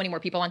there's so many more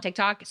people on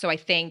TikTok. So I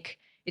think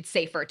it's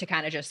safer to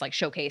kind of just like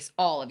showcase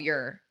all of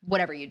your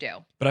whatever you do.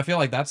 But I feel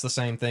like that's the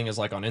same thing as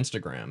like on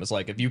Instagram. It's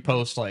like if you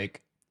post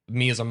like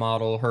me as a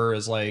model, her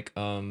as like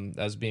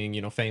as being,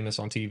 you know, famous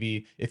on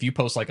TV, if you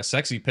post like a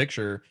sexy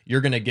picture,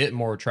 you're gonna get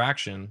more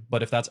traction.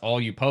 But if that's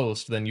all you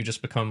post, then you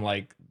just become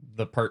like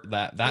that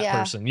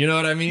person, you know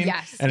what I mean?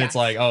 Yes. And it's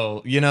like,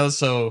 oh, you know,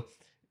 so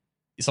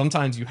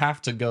sometimes you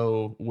have to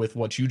go with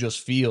what you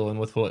just feel and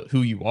with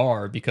who you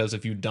are, because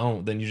if you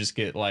don't, then you just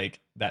get like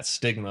that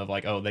stigma of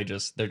like, oh, they're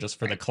just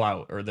for the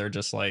clout, or they're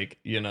just like,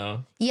 you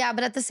know. Yeah,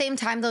 but at the same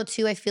time though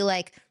too, I feel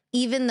like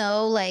even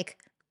though like,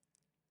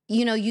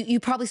 you know,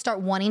 you probably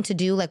start wanting to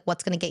do like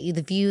what's going to get you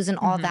the views and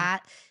all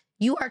that,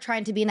 you are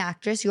trying to be an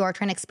actress. You are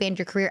trying to expand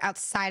your career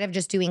outside of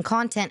just doing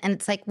content. And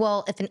it's like,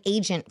 well, if an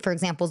agent, for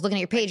example, is looking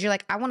at your page, you're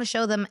like, I want to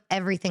show them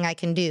everything I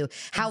can do,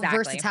 how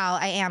versatile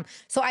I am.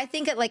 So I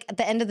think at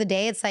the end of the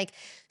day, it's like,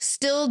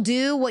 still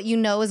do what you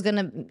know is going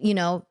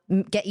to,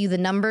 get you the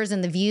numbers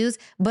and the views,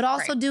 but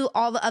also do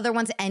all the other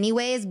ones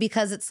anyways,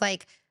 because it's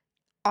like,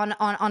 on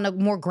a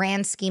more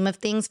grand scheme of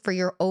things for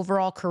your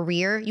overall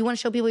career, you want to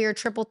show people you're a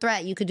triple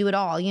threat. You could do it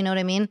all. You know what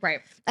I mean?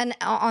 Right. And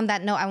on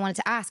that note, I wanted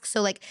to ask,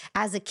 so like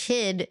as a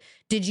kid,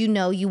 did you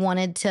know you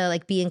wanted to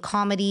like be in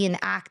comedy and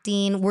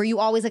acting? Were you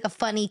always like a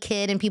funny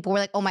kid and people were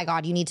like, oh my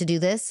God, you need to do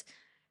this?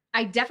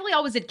 I definitely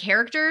always did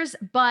characters,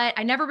 but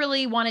I never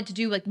really wanted to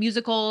do like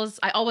musicals.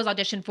 I always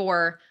auditioned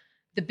for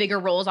the bigger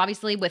roles,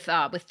 obviously with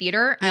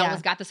theater. I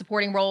always got the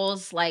supporting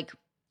roles, like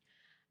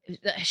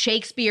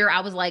Shakespeare.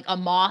 I was like a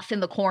moth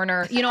in the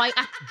corner. I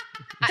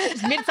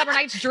Midsummer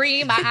Night's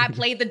Dream. I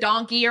played the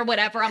donkey or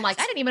whatever. I'm like,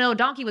 I didn't even know a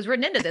donkey was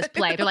written into this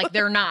play. They're like,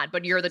 they're not,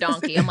 but you're the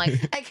donkey. I'm like,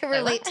 I can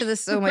relate to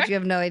this so much. You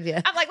have no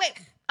idea. I'm like, wait,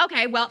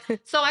 okay, well,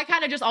 so I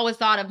kind of just always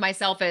thought of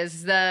myself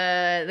as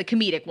the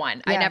comedic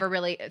one. I never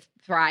really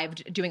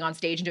thrived doing on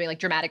stage and doing like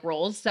dramatic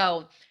roles.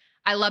 So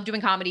I love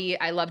doing comedy.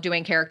 I love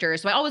doing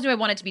characters. So I always knew I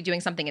wanted to be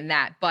doing something in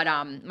that. But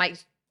my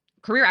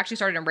career actually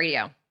started in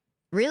radio.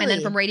 Really? And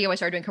then from radio, I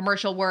started doing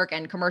commercial work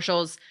and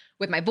commercials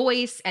with my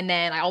voice. And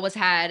then I always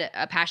had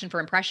a passion for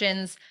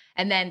impressions.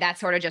 And then that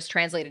sort of just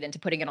translated into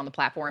putting it on the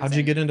platforms. How'd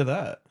you get into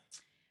that?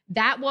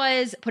 That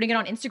was putting it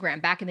on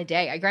Instagram back in the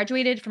day. I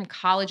graduated from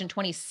college in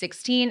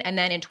 2016. And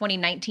then in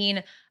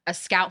 2019, a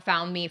scout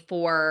found me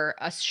for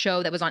a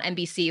show that was on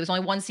NBC. It was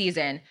only one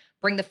season,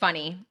 Bring the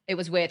Funny. It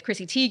was with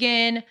Chrissy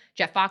Teigen,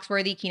 Jeff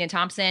Foxworthy, Kenan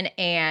Thompson.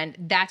 And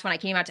that's when I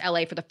came out to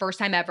LA for the first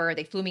time ever.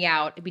 They flew me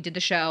out. We did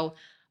the show.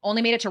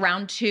 Only made it to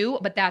round 2,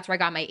 but that's where I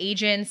got my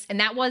agents.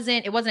 And it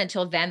wasn't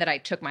until then that I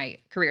took my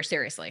career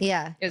seriously.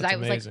 Yeah. Because I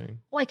was amazing. like,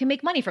 well, I can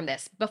make money from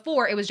this.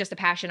 Before, it was just a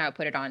passion. I would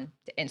put it on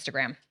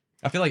Instagram.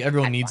 I feel like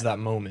everyone needs that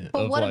moment.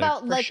 But what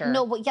about like, sure.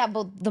 no, but yeah,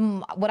 but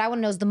what I want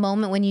to know is the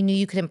moment when you knew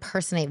you could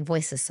impersonate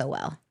voices so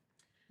well.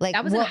 Like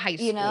that was in high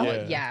school.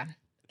 Yeah.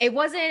 It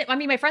wasn't, I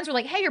mean, my friends were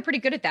like, hey, you're pretty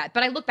good at that.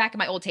 But I look back at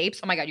my old tapes.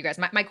 Oh my God, you guys,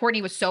 my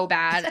Courtney was so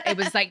bad. It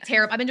was like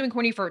terrible. I've been doing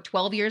Courtney for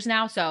 12 years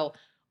now. So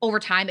over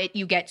time,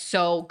 you get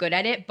so good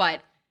at it.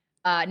 But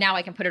now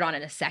I can put it on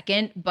in a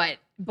second. But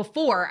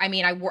before, I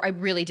mean, I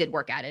really did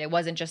work at it. It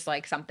wasn't just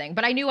like something.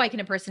 But I knew I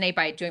can impersonate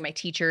by doing my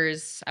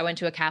teachers. I went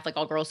to a Catholic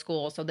all-girls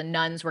school. So the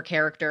nuns were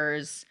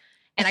characters.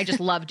 And I just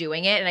love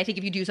doing it. And I think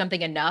if you do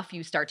something enough,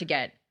 you start to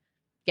get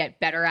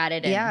better at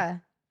it.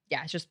 And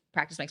yeah, it's just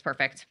practice makes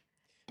perfect.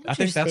 I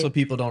think that's what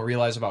people don't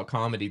realize about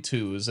comedy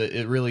too, is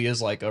it really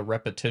is like a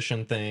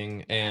repetition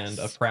thing and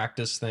a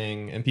practice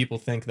thing. And people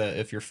think that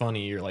if you're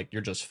funny,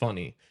 you're just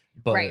funny.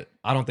 But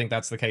I don't think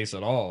that's the case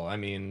at all. I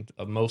mean,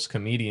 most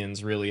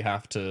comedians really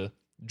have to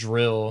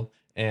drill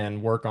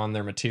and work on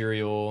their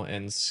material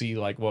and see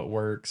like what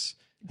works.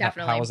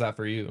 Definitely. How was that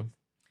for you?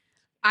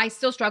 I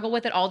still struggle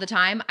with it all the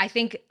time. I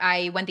think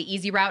I went the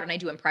easy route and I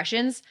do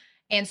impressions.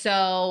 And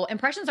so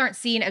impressions aren't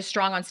seen as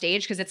strong on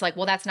stage because it's like,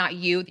 well, that's not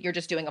you. You're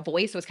just doing a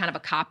voice. So it's kind of a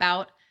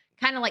cop-out,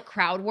 kind of like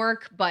crowd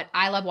work. But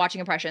I love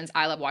watching impressions.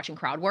 I love watching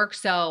crowd work.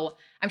 So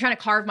I'm trying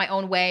to carve my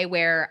own way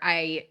where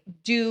I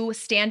do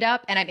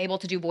stand-up and I'm able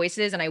to do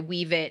voices and I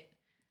weave it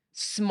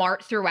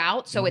smart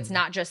throughout. So it's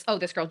not just, oh,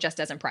 this girl just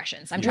does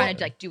impressions. I'm trying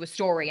to like do a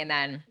story and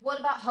then.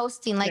 What about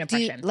hosting? Like, do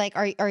you, like,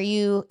 are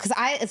you, because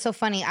it's so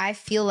funny. I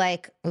feel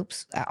like,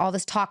 all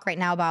this talk right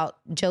now about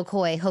Joe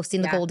Coy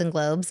hosting the Golden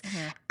Globes.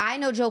 I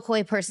know Joe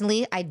Coy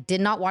personally. I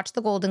did not watch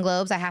the Golden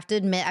Globes. I have to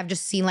admit, I've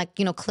just seen like,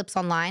 clips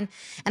online.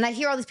 And I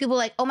hear all these people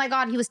like, oh my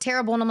God, he was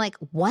terrible. And I'm like,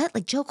 what?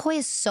 Like Joe Coy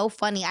is so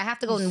funny. I have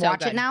to go and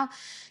watch it now.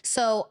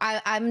 So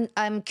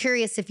I'm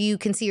curious if you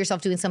can see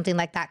yourself doing something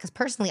like that. Because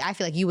personally, I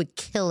feel like you would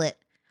kill it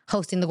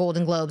hosting the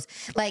Golden Globes.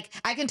 Like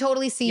I can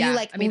totally see you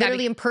like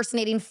literally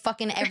impersonating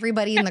fucking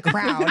everybody in the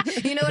crowd.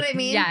 You know what I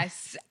mean?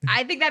 Yes.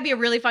 I think that'd be a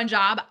really fun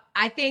job.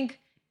 I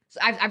think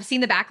I've seen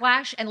the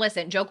backlash and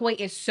listen, Joe Coy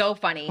is so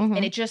funny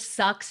and it just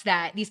sucks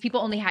that these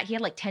people he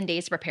had like 10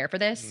 days to prepare for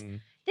this.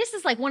 This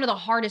is like one of the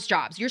hardest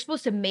jobs. You're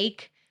supposed to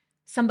make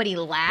somebody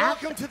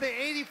laugh. Welcome to the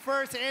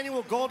 81st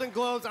annual Golden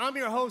Globes. I'm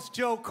your host,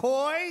 Joe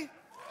Coy.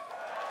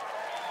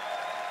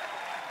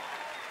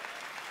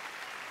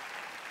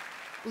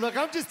 Look,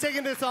 I'm just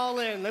taking this all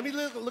in. Let me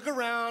look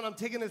around. I'm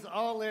taking this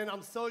all in.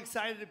 I'm so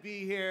excited to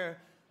be here.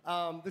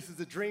 This is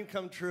a dream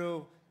come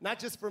true, not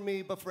just for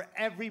me, but for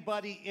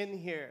everybody in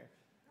here.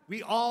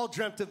 We all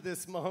dreamt of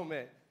this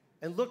moment.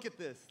 And look at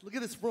this. Look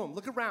at this room.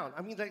 Look around.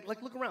 I mean,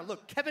 like look around.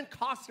 Look, Kevin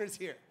Costner's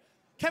here.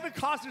 Kevin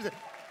Costner's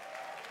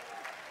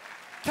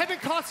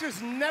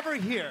never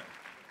here.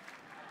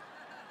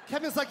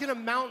 Kevin's like in a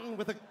mountain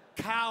with a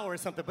cow or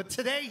something, but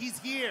today he's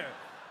here.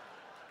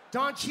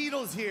 Don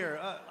Cheadle's here.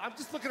 I'm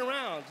just looking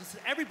around. Just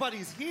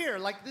everybody's here.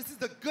 Like, this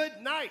is a good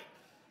night.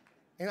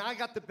 And I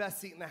got the best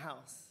seat in the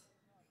house.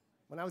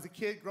 When I was a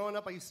kid growing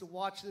up, I used to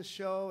watch this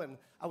show, and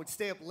I would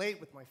stay up late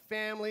with my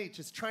family,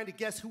 just trying to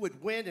guess who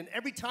would win. And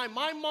every time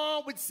my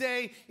mom would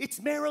say, "It's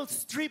Meryl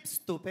Streep,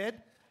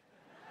 stupid."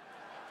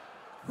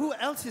 Who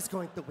else is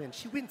going to win?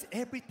 She wins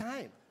every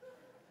time.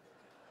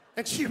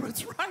 And she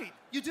was right.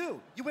 You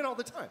do. You win all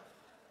the time.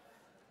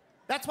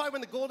 That's why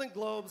when the Golden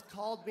Globes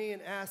called me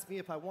and asked me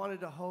if I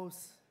wanted to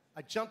host,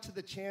 I jumped to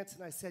the chance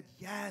and I said,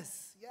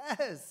 yes,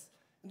 yes.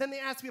 And then they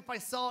asked me if I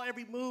saw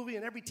every movie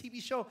and every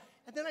TV show,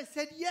 and then I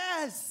said,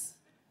 yes.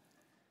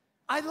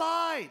 I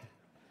lied.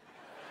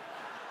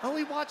 I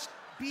only watched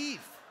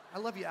Beef. I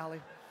love you,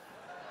 Allie.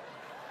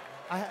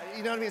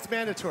 You know what I mean? It's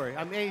mandatory.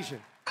 I'm Asian.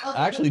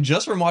 Actually,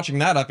 just from watching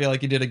that, I feel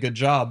like you did a good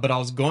job. But I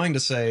was going to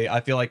say, I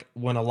feel like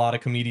when a lot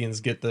of comedians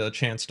get the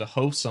chance to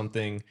host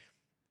something,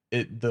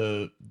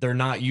 they're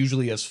not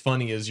usually as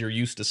funny as you're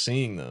used to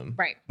seeing them.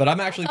 Right. But I'm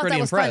actually pretty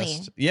impressed.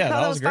 Funny. Yeah,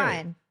 that was great.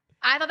 Fine.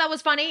 I thought that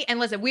was funny. And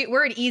listen,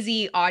 we're an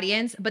easy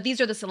audience, but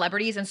these are the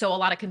celebrities. And so a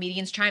lot of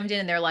comedians chimed in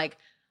and they're like,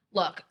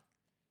 look,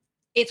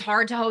 it's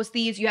hard to host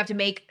these. You have to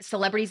make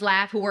celebrities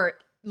laugh who are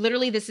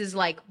literally, this is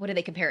like, what do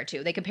they compare it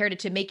to? They compared it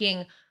to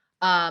making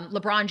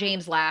LeBron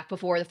James laugh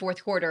before the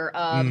fourth quarter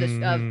of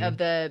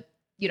the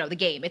the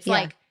game. It's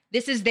like,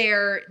 this is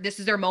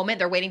their moment.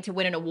 They're waiting to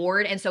win an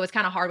award. And so it's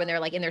kind of hard when they're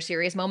like in their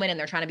serious moment and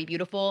they're trying to be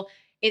beautiful.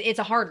 It's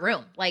a hard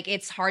room. Like,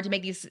 it's hard to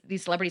make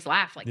these celebrities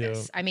laugh like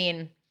this. I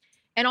mean,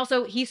 and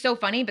also he's so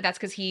funny, but that's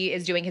because he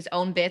is doing his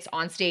own bits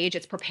on stage.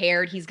 It's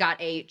prepared. He's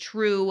got a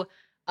true,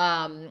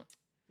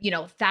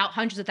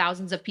 hundreds of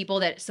thousands of people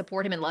that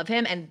support him and love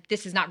him. And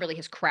this is not really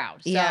his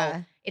crowd.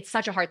 So it's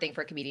such a hard thing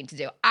for a comedian to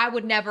do. I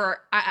would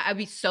never, I'd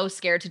be so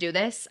scared to do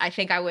this. I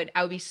think I would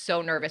be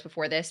so nervous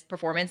before this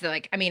performance.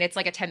 It's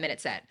like a 10-minute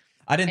set.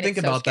 I didn't think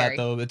about that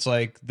though. It's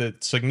like the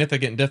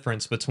significant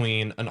difference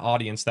between an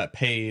audience that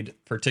paid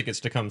for tickets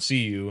to come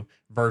see you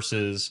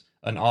versus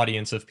an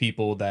audience of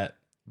people that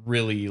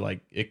really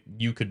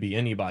you could be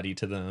anybody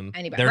to them.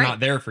 They're not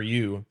there for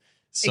you.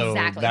 So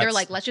exactly. They're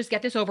like, let's just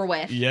get this over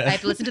with. Yeah. I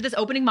have to listen to this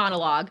opening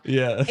monologue.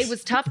 Yeah. It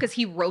was tough because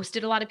he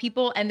roasted a lot of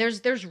people. And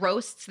there's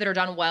roasts that are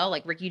done well.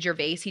 Like Ricky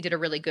Gervais, he did a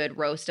really good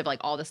roast of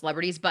like all the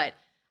celebrities. But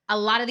a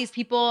lot of these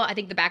people, I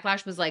think the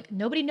backlash was like,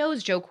 nobody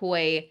knows Joe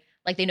Coy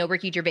like they know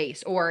Ricky Gervais,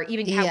 or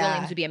even Katt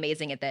Williams would be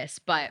amazing at this.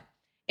 But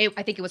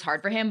I think it was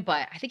hard for him,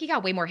 but I think he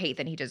got way more hate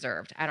than he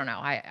deserved. I don't know.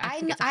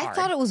 I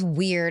thought it was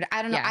weird.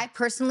 I don't know. I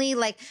personally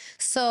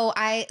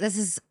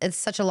it's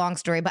such a long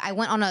story, but I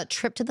went on a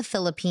trip to the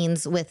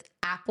Philippines with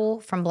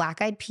Apple from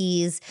Black Eyed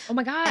Peas. Oh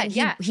my God.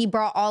 And he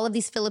brought all of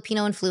these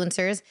Filipino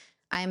influencers.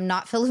 I'm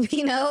not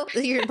Filipino.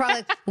 You're probably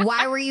like,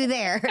 why were you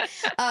there?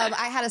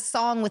 I had a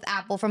song with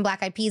Apple from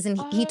Black Eyed Peas, and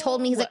he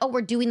told me, he's like, oh,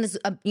 we're doing this,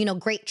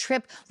 great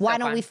trip. Why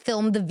don't we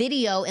film the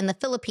video in the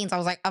Philippines? I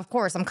was like, of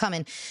course, I'm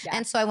coming. Yeah.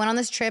 And so I went on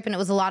this trip, and it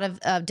was a lot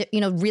of,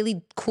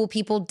 really cool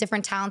people,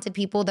 different talented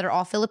people that are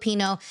all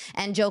Filipino.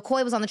 And Joe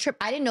Coy was on the trip.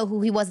 I didn't know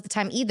who he was at the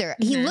time either.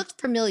 Mm-hmm. He looked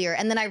familiar.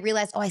 And then I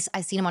realized,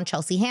 I seen him on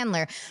Chelsea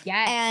Handler.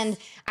 Yes. And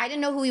I didn't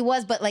know who he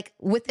was, but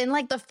within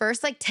the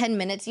first 10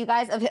 minutes, you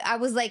guys, I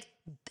was like,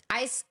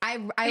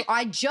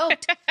 I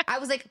joked. I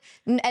was like,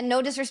 and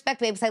no disrespect,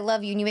 babe, because I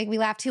love you and you make me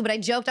laugh too, but I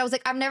joked. I was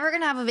like, I'm never going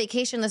to have a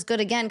vacation this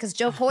good again because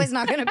Joe Coy's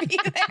not going to be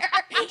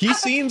there. He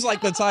seems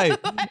like the type.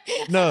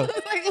 No.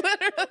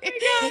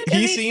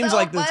 He seems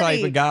like the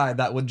type of guy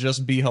that would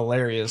just be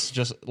hilarious,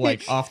 just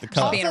off the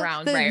cuff. Being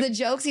around, the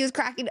jokes he was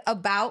cracking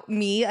about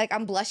me,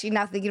 I'm blushing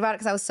now thinking about it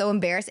because I was so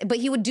embarrassed. But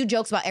he would do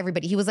jokes about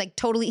everybody. He was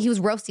he was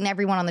roasting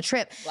everyone on the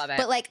trip. Love it.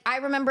 But I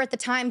remember at the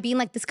time being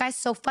like, this guy's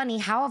so funny.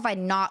 How have I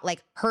not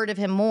heard of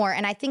him more?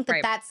 And I think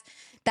that's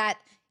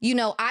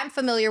I'm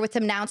familiar with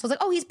him now. And so I was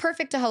like, oh, he's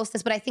perfect to host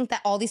this. But I think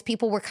that all these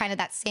people were kind of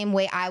that same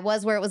way I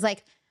was, where it was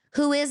like,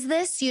 who is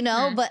this?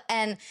 Mm-hmm.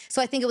 And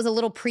so I think it was a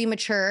little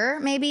premature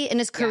maybe in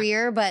his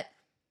career, but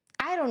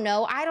I don't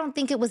know. I don't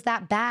think it was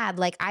that bad.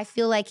 I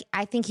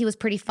think he was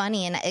pretty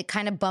funny, and it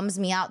kind of bums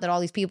me out that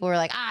all these people were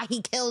like,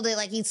 he killed it.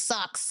 He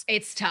sucks.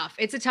 It's tough.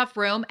 It's a tough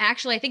room.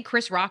 Actually, I think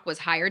Chris Rock was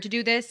hired to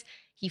do this.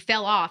 He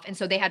fell off, and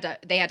so they had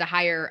to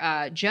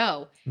hire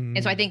Joe.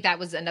 And so I think that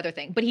was another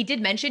thing. But he did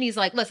mention, he's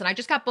like, listen, I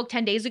just got booked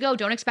 10 days ago.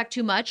 Don't expect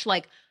too much.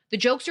 The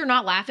jokes you're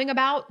not laughing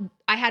about,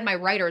 I had my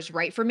writers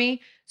write for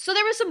me. So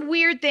there was some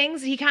weird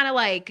things he kind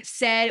of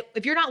said,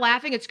 if you're not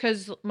laughing, it's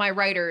because my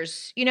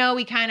writers,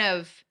 he kind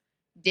of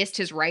dissed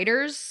his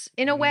writers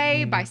in a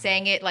way by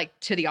saying it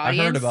to the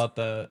audience. I heard about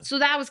that. So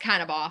that was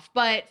kind of off.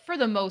 But for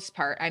the most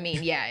part,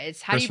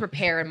 it's how do you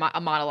prepare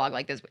a monologue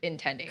like this in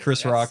 10 days?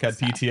 Chris Rock had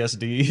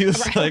PTSD. He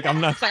was like, I'm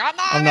not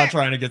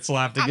trying to get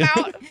slapped again.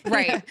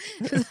 Right.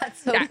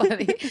 That's so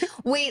funny.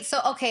 Wait, so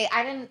he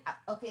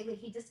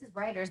dissed his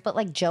writers,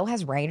 but Joe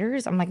has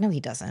writers? I'm like, no, he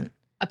doesn't.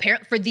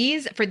 Apparently for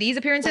these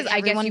appearances, I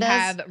guess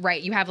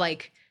you have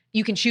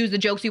you can choose the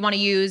jokes you want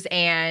to use,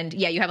 and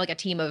you have a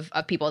team of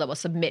people that will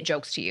submit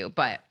jokes to you.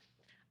 But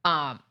okay,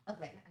 I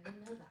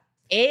didn't know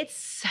that.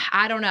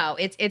 I don't know.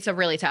 It's a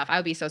really tough. I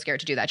would be so scared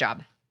to do that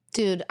job.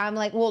 Dude, I'm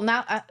like, well,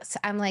 now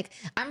I'm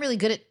really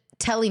good at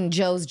telling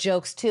Joe's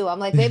jokes too. I'm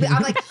like, baby,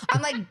 I'm like,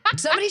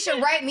 somebody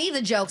should write me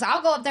the jokes.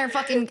 I'll go up there and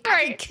I can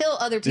kill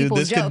other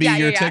people's jokes. This could be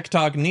your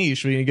TikTok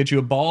niche. We can get you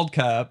a bald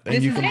cap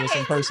and you can just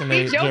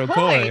impersonate Joe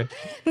Coy.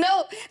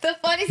 No, the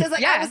funniest is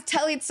I was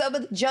telling some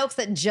of the jokes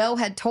that Joe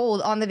had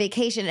told on the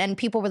vacation, and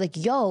people were like,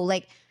 yo,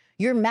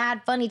 you're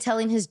mad funny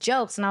telling his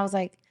jokes. And I was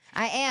like,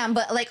 I am,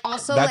 but like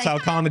also that's like,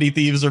 how comedy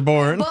thieves are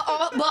born.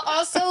 But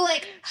also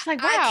like, wow,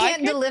 I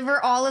can't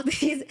deliver all of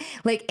these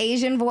like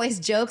Asian voice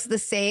jokes the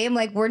same.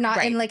 Like we're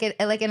not in like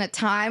in a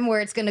time where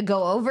it's gonna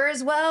go over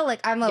as well. Like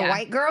I'm a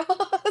white girl.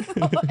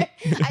 So, like,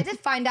 I did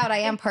find out I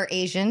am part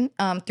Asian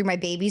through my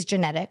baby's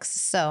genetics.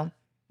 So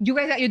you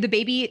guys got the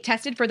baby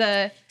tested for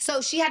the.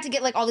 So she had to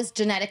get like all this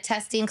genetic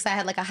testing because I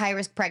had like a high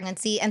risk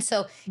pregnancy, and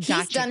so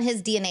he's done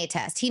his DNA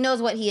test. He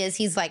knows what he is.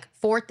 He's like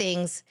 4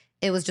 things.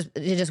 It was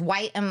just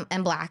white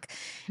and black.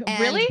 And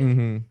really?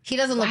 Mm-hmm. He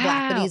doesn't look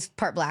black, but he's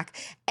part black.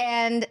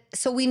 And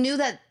so we knew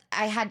that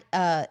I had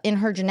in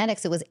her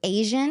genetics, it was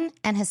Asian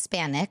and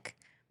Hispanic.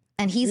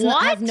 And he's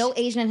has no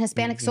Asian and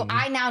Hispanic. Mm-hmm. So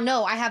I now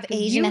know I have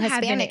Asian and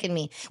Hispanic in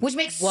me, which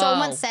makes so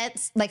much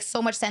sense. Like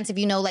so much sense if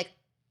you know like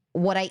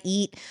what I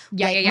eat,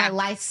 my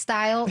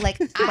lifestyle. Like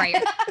right.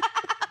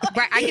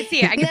 I can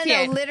see it. I can see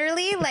it.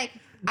 Literally, like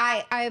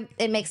I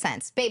it makes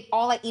sense. Babe,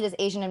 all I eat is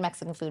Asian and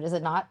Mexican food, is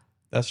it not?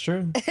 That's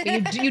true.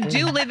 You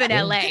do live in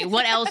LA.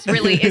 What else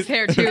really is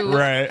there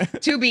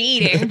to be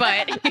eating?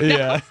 But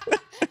yeah.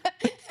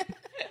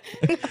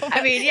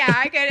 I mean,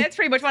 that's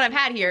pretty much what I've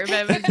had here.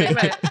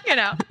 But you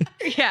know,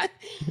 yeah.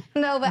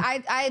 No, but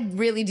I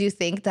really do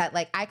think that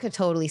like I could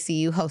totally see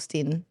you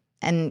hosting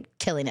and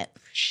killing it.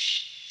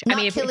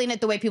 Not killing it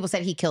the way people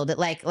said he killed it,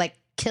 like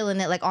killing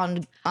it like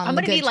on I'm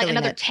gonna need like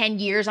another 10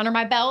 years under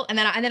my belt, and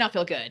then I'll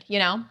feel good, you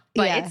know.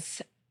 But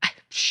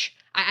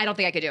I don't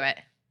think I could do it.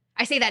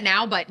 I say that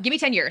now, but give me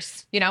 10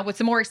 years, you know, with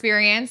some more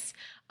experience.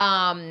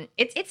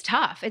 It's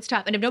tough. It's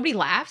tough. And if nobody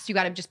laughs, you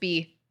got to just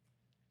be,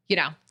 you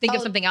know, think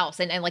of something else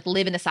and like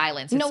live in the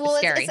silence. It's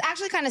scary. It's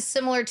actually kind of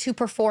similar to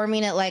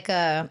performing at like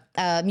a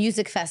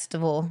music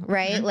festival,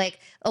 right? Mm-hmm. Like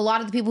a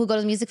lot of the people who go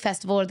to the music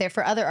festival are there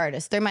for other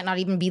artists. They might not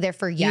even be there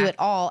for you at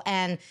all.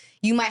 And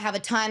you might have a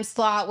time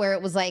slot where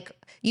it was like,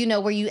 you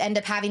know, where you end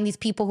up having these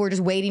people who are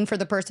just waiting for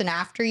the person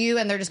after you.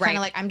 And they're just kind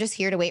of like, I'm just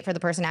here to wait for the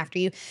person after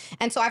you.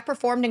 And so I've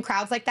performed in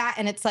crowds like that.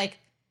 And it's like,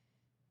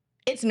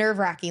 it's nerve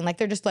wracking. Like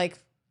they're just like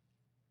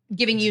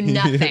giving you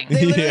nothing.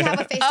 They literally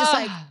have a face just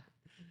like,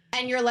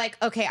 and you're like,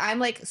 okay, I'm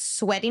like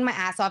sweating my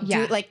ass off,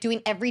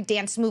 doing every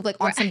dance move like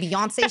on some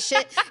Beyonce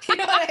shit. You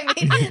know what I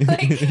mean?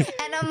 Like,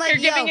 and I'm like,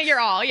 you're giving it your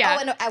all, yeah.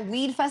 Oh, and at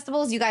weed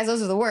festivals, you guys,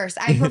 those are the worst.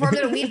 I performed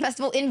at a weed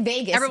festival in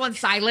Vegas. Everyone's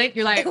silent.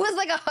 You're like, it was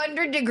like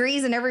 100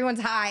 degrees and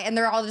everyone's high, and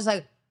they're all just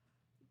like.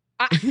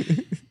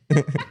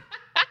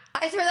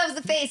 I swear that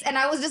was the face. And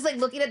I was just like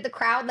looking at the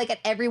crowd, like at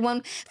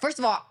everyone. First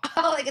of all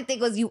I could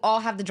think was you all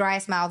have the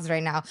driest mouths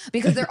right now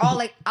because they're all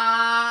like,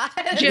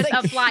 just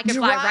like, fly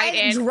right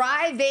in.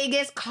 Dry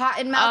Vegas,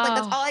 cotton mouth. Like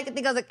that's all I could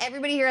think of. Like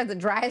everybody here has the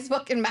driest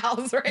fucking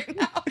mouths right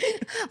now.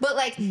 But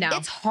like,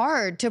 it's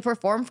hard to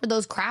perform for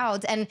those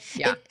crowds. And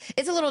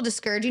it's a little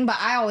discouraging, but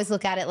I always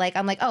look at it like,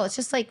 I'm like, oh, it's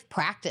just like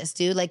practice,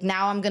 dude. Like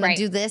now I'm going to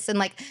do this. And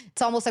like,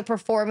 it's almost like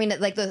performing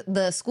at like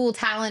the school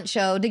talent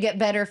show to get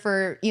better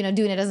for, you know,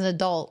 doing it as an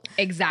adult.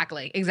 Exactly.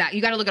 You got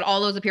to look at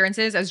all those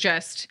appearances as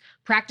just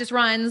practice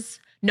runs.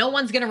 No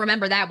one's going to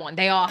remember that one.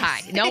 They all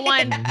high. No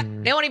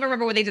one, they won't even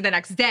remember what they did the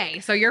next day.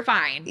 So you're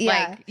fine.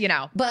 Yeah. Like, you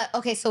know. But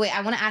okay, so wait,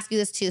 I want to ask you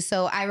this too.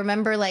 So I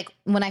remember like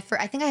when I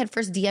think I had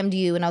first DM'd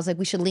you and I was like,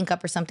 we should link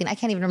up or something. I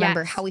can't even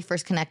remember how we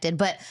first connected,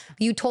 but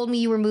you told me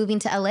you were moving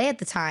to LA at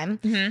the time.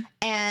 Mm-hmm.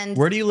 And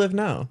where do you live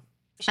now?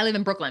 I live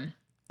in Brooklyn,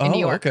 in New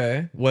York.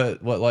 Okay.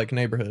 What like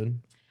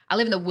neighborhood? I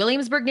live in the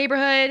Williamsburg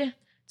neighborhood.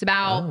 It's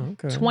about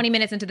 20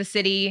 minutes into the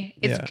city.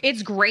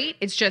 It's great.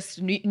 It's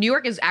just New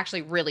York is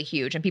actually really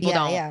huge, and people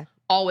don't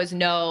always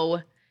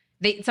know.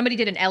 Somebody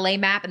did an LA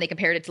map and they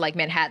compared it to like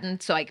Manhattan.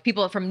 So like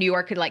people from New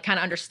York could like kind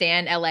of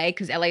understand LA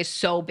because LA is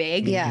so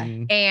big. Yeah.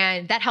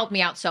 And that helped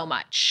me out so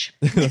much.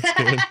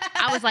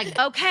 I was like,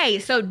 okay,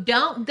 so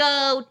don't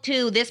go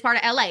to this part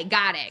of LA.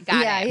 Got it.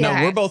 Yeah. No,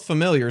 we're both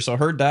familiar. So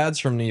her dad's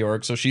from New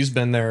York. So she's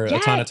been there a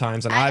ton of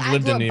times. And I've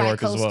lived in New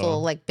York as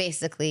well. Like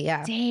basically,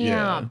 Damn.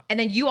 Yeah. And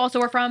then you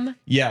also are from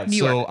New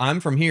York. I'm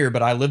from here,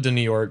 but I lived in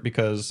New York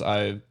because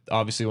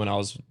obviously when I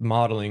was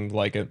modeling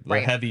like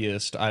the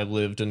heaviest, I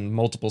lived in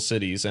multiple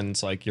cities. And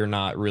it's like you're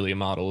not really a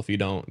model if you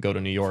don't go to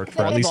New York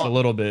for at least a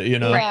little bit, you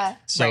know? Right.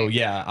 So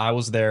I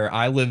was there.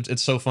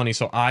 It's so funny.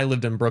 So I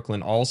lived in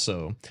Brooklyn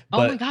also, but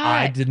oh my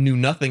God. I knew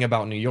nothing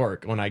about New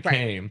York when I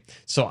came.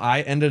 So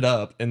I ended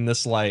up in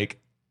this like,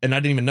 and I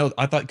didn't even know.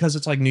 I thought because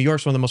it's like New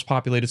York's one of the most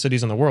populated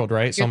cities in the world,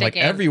 right? So I'm like,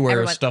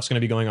 everywhere stuff's going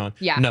to be going on.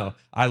 Yeah. No,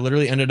 I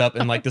literally ended up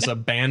in like this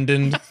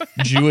abandoned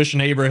Jewish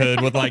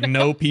neighborhood with like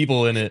no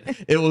people in it.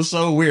 It was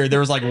so weird. There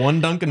was like one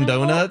Dunkin'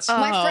 Donuts.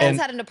 My friends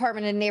had an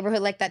apartment in a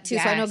neighborhood like that too,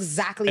 so I know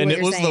exactly what you're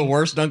saying. And it was the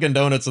worst Dunkin'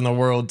 Donuts in the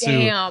world too.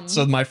 Damn.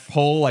 So my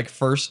whole like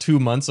first 2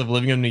 months of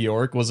living in New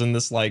York was in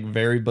this like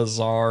very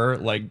bizarre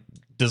like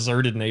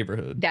deserted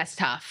neighborhood. That's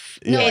tough.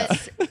 Yeah.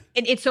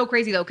 It's so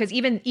crazy though, because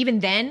even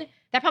then,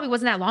 that probably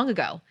wasn't that long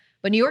ago.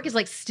 But New York is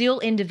like still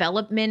in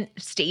development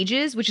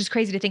stages, which is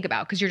crazy to think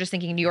about because you're just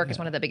thinking New York is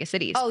one of the biggest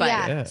cities. Oh,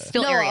 but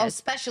still areas.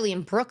 Especially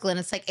in Brooklyn.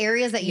 It's like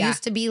areas that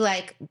used to be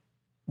like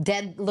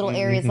dead little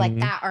areas like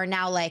that are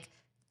now like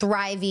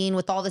thriving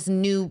with all this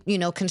new, you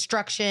know,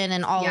 construction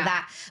and all of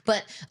that.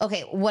 But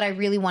okay, what I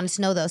really wanted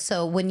to know though,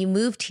 so when you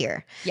moved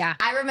here,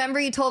 I remember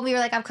you told me you're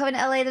like, I'm coming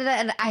to LA today,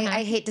 and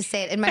I hate to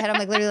say it. In my head, I'm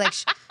like literally like,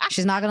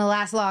 she's not gonna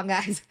last long,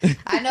 guys.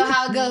 I know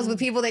how it goes with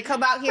people. They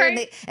come out here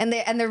and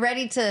they're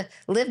ready to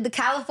live the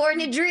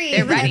California dream.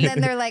 They're ready. And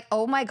then they're like,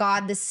 oh my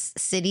God, this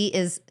city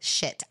is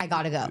shit. I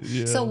gotta go.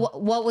 Yeah. So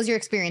what was your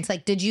experience?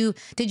 Like, did you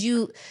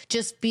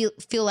just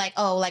feel like,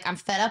 oh, like I'm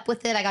fed up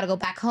with it, I gotta go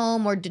back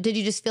home? Or did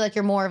you just feel like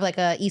you're more of like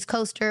a East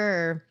Coaster?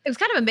 Or? It was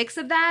kind of a mix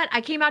of that.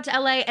 I came out to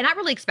LA and not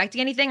really expecting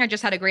anything. I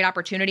just had a great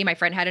opportunity. My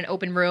friend had an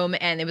open room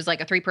and it was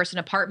like a 3-person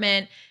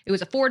apartment. It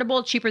was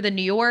affordable, cheaper than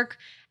New York.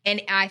 And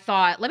I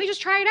thought, let me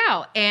just try it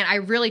out. And I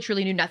really,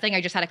 truly knew nothing.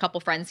 I just had a couple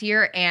friends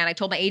here and I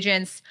told my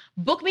agents,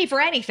 book me for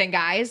anything,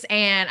 guys.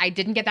 And I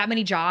didn't get that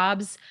many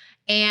jobs.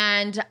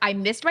 And I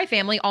missed my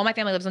family. All my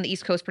family lives on the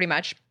East Coast pretty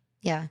much.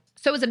 Yeah.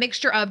 So it was a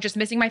mixture of just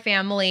missing my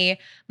family.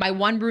 My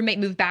one roommate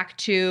moved back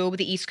to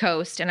the East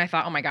Coast. And I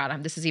thought, oh my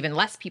God, this is even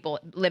less people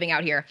living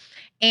out here.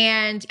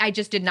 And I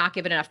just did not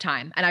give it enough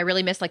time. And I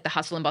really missed like the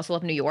hustle and bustle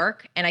of New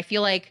York. And I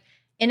feel like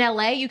in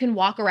LA, you can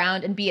walk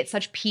around and be at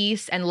such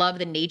peace and love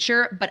the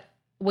nature. But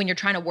when you're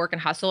trying to work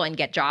and hustle and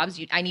get jobs,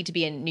 I need to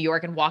be in New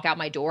York and walk out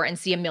my door and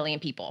see 1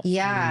 million people.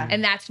 Yeah.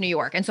 And that's New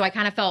York. And so I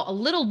kind of felt a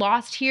little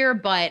lost here,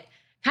 but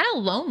kind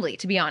of lonely,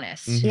 to be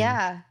honest. Mm-hmm.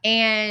 Yeah.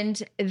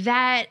 And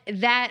that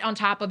on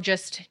top of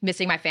just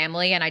missing my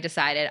family, and I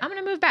decided I'm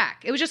going to move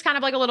back. It was just kind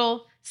of like a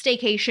little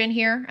staycation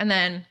here. And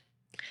then,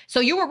 so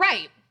you were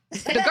right.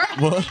 The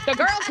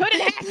girl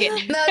couldn't hack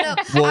it. No.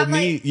 Well,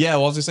 I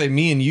was gonna say,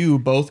 me and you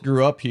both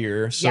grew up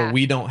here, so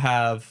we don't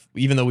have,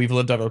 even though we've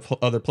lived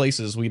other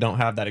places, we don't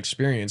have that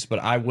experience. But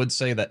I would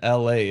say that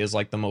LA is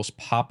like the most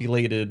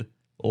populated,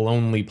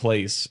 lonely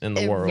place in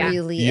the world. It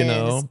really is. You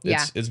know,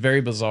 it's very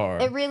bizarre.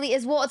 It really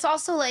is. Well, it's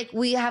also like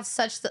we have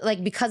such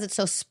like, because it's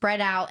so spread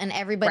out and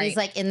everybody's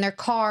like in their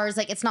cars.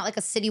 Like it's not like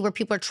a city where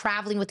people are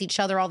traveling with each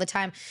other all the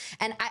time.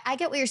 And I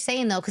get what you're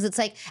saying though, because it's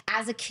like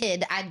as a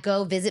kid, I'd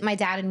go visit my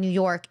dad in New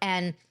York,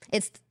 and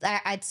it's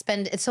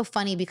so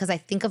funny because I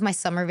think of my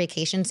summer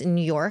vacations in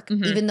New York,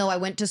 even though I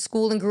went to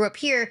school and grew up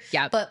here.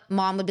 But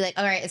mom would be like,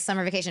 all right, it's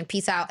summer vacation,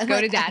 peace out. And go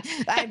like, to dad.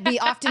 I'd be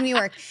off to New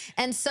York.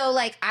 And so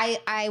like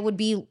I would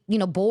be, you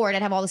know, bored.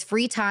 I'd have all this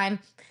free time.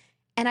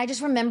 And I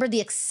just remember the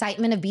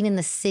excitement of being in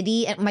the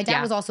city. And my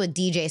dad was also a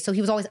DJ, so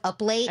he was always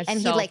up late. That's and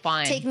he'd so like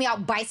fun. take me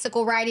out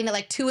bicycle riding at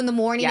like 2 a.m.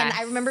 And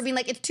I remember being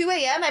like, it's 2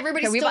 a.m.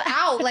 Everybody's still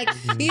out. Like,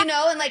 you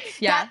know, and like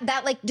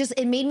that like just,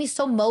 it made me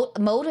so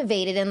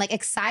motivated and like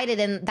excited.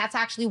 And that's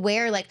actually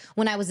where like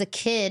when I was a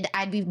kid,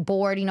 I'd be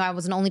bored. You know, I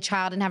was an only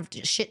child and have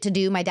shit to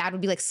do. My dad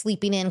would be like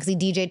sleeping in because he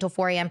DJ'd till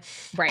 4 a.m.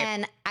 Right.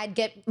 And I'd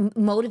get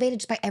motivated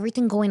just by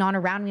everything going on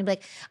around me. I'd be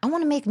like, I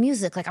want to make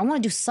music. Like I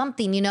want to do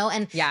something, you know?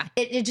 And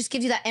it just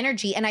gives you that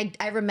energy. And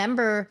I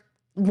remember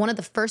one of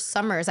the first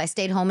summers I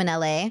stayed home in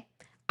LA,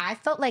 I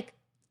felt like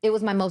it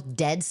was my most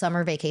dead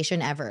summer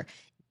vacation ever.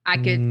 I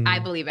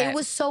believe it. It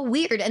was so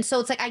weird. And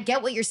so it's like, I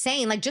get what you're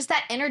saying. Like just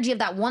that energy of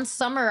that one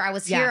summer I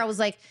was here, I was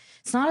like,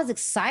 it's not as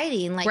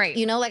exciting. Like,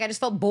 you know, like I just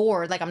felt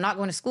bored. Like I'm not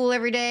going to school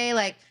every day.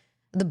 Like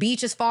the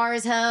beach is far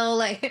as hell.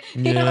 Like,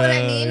 you know what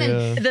I mean?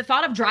 And the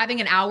thought of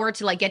driving an hour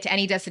to like get to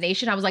any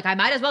destination, I was like, I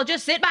might as well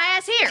just sit my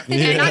ass here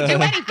and not do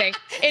anything.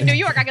 In New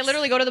York, I could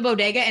literally go to the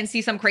bodega and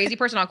see some crazy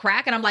person on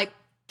crack. And I'm like,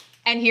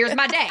 and here's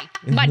my day.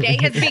 My day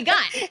has begun.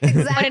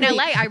 Exactly. But in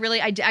LA,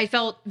 I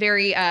felt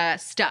very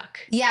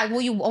stuck. Yeah,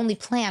 well, you only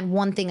plan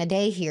one thing a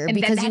day here and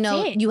because, you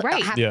know, you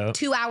have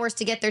 2 hours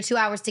to get there, 2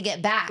 hours to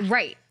get back.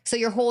 Right. So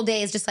your whole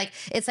day is just like,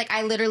 it's like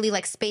I literally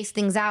like space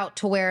things out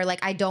to where like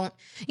I don't,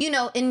 you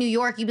know, in New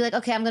York, you'd be like,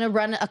 okay, I'm going to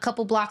run a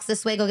couple blocks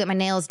this way, go get my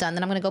nails done.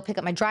 Then I'm going to go pick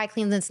up my dry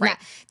cleans and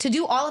that. To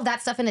do all of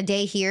that stuff in a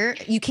day here,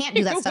 you can't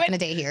do that stuff in a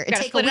day here. It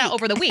takes a week. Out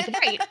over the week.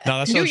 Right. No,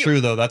 that's so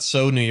true though. That's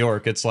so New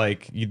York. It's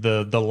like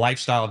the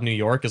lifestyle of New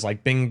York is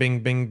like bing, bing,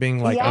 bing,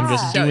 bing. Like I'm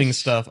just doing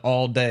stuff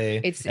all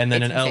day. And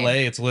then in insane. LA,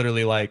 it's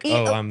literally like,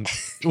 I'm.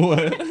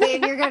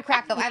 Babe, you're going to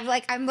crack up.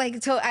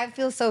 I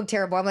feel so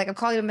terrible. I'm like, I'm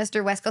calling him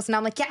Mr. West Coast. And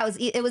I'm like, yeah,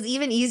 it was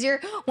even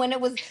easier when it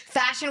was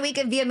Fashion Week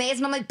and VMAs,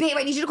 and I'm like, babe,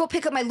 I need you to go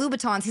pick up my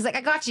Louboutins. He's like,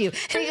 I got you.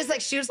 And he just like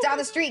shoots down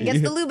the street and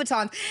gets the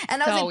Louboutins.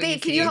 And I was like,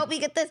 babe, can you help me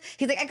get this?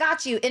 He's like, I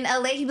got you. In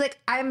LA, he'd be like,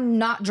 I'm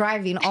not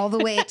driving all the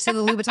way to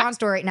the Louboutin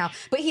store right now.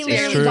 But he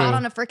literally got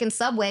on a freaking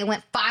subway,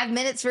 went 5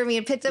 minutes for me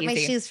and picked up my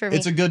shoes for me.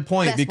 It's a good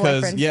point. Best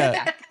because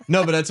boyfriend.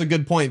 No, but that's a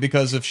good point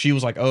because if she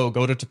was like, oh,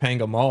 go to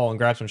Topanga Mall and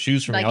grab some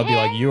shoes for me, I'd be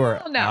like, you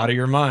are out of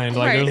your mind.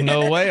 Like, there's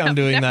no way I'm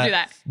doing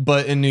that.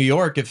 But in New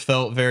York, it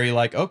felt very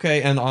like,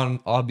 okay. And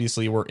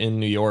obviously we're in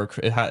New York.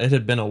 It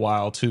had been a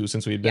while too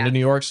since we'd been to New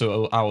York.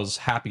 So I was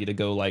happy to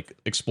go like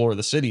explore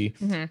the city.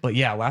 But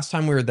yeah, last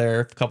time we were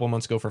there a couple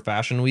months ago for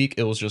Fashion Week,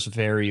 it was just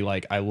very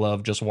like, I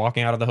love just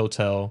walking out of the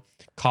hotel,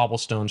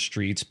 cobblestone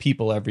streets,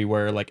 people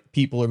everywhere. Like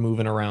people are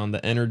moving around.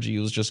 The energy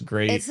was just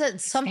great.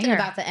 It's something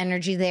about the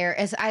energy there.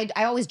 I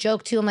always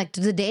joke too. I'm like,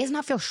 do the days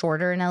not feel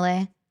shorter in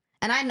LA?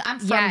 And I'm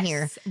from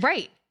here.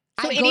 Right.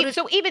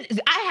 So, even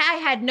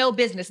I had no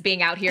business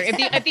being out here.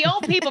 If the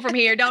old people from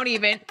here don't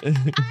even,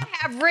 I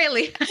have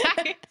really.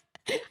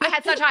 I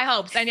had such high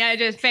hopes and I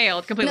just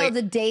failed completely. No,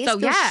 the days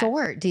feel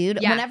short, dude.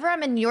 Yeah. Whenever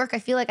I'm in New York, I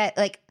feel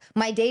like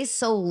my day's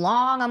so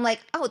long. I'm like,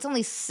 oh, it's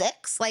only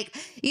 6. Like,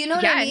 you know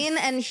what I mean?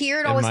 And here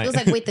it always feels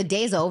like, wait, the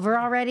day's over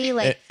already.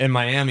 Like, and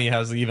Miami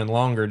has even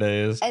longer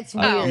days. It's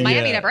weird. Oh,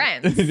 Miami never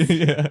ends.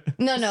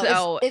 No,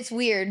 So, it's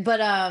weird.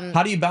 But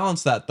how do you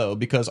balance that though?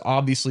 Because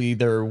obviously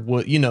there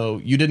would,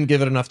 you didn't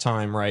give it enough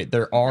time, right?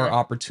 There are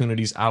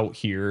opportunities out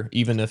here,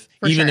 even if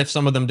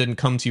some of them didn't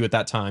come to you at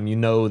that time, you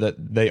know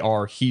that they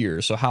are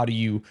here. So how do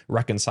you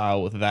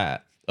reconcile with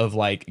that? Of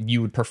like,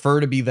 you would prefer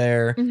to be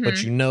there,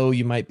 but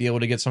you might be able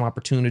to get some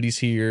opportunities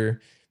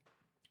here.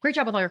 Great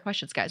job with all your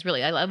questions, guys.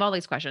 Really, I love all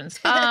these questions.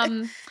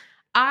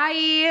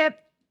 I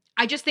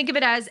just think of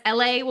it as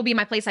LA will be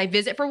my place I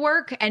visit for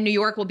work, and New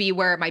York will be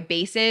where my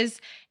base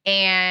is.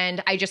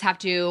 And I just have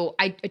to,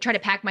 I try to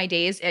pack my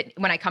days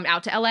when I come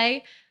out to LA.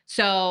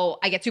 So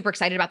I get super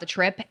excited about the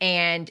trip,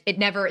 and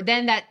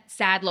then that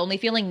sad, lonely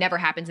feeling never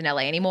happens in LA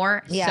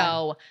anymore. Yeah.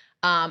 So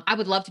I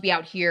would love to be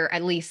out here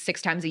at least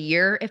 6 times a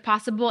year if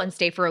possible, and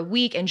stay for a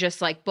week and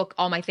just like book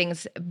all my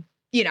things,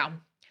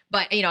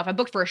 But, if I'm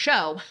booked for a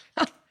show,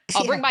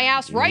 I'll bring my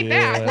ass right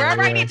back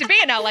wherever I need to be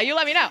in LA. You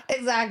let me know.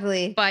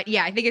 Exactly. But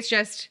yeah, I think it's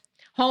just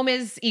home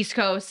is East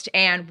Coast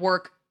and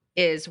work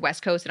is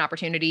West Coast and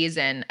opportunities.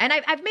 And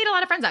I've made a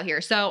lot of friends out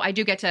here. So I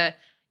do get to,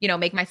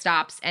 make my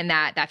stops, and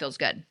that feels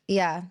good.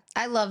 Yeah,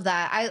 I love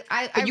that.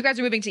 But you guys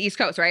are moving to East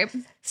Coast, right?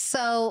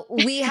 So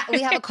we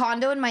have a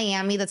condo in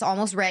Miami that's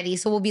almost ready.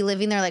 So we'll be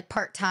living there like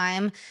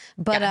part-time.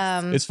 But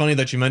it's funny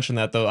that you mentioned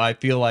that though. I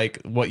feel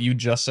like what you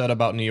just said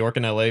about New York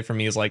and LA for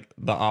me is like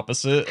the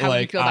opposite. How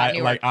do you feel about New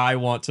York? I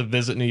want to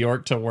visit New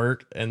York to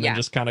work and then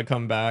just kind of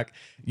come back,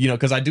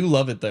 because I do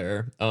love it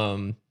there.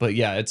 But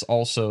yeah, it's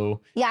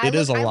also it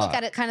is a lot. I look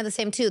at it kind of the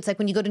same too. It's like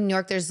when you go to New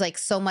York, there's like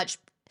so much.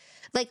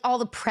 Like all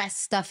the press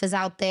stuff is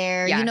out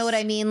there. Yes. You know what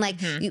I mean? Like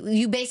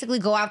you basically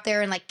go out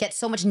there and like get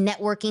so much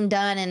networking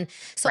done. And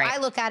so I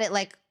look at it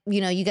like,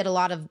 you get a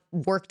lot of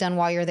work done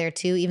while you're there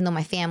too, even though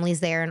my family's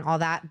there and all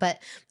that.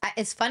 But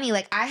it's funny,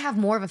 like I have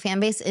more of a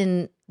fan base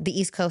in the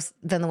East Coast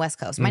than the West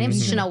Coast. My name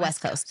is Chanel West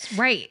Coast.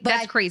 Right. But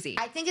that's crazy.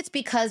 I think it's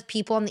because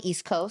people on the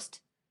East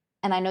Coast,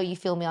 and I know you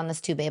feel me on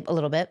this too, babe, a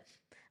little bit,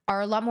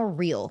 are a lot more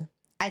real.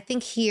 I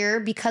think here,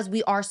 because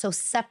we are so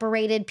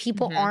separated,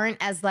 people aren't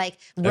as like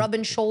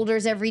rubbing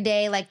shoulders every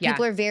day. Like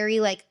people are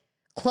very like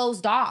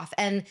closed off,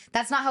 and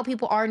that's not how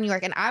people are in New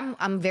York. And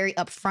I'm very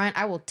upfront.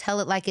 I will tell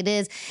it like it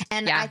is.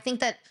 And I think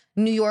that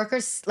New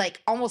Yorkers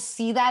like almost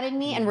see that in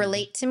me and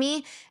relate to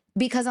me,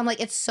 because I'm like,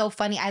 it's so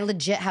funny. I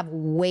legit have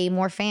way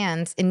more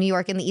fans in New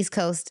York and the East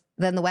Coast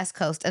than the West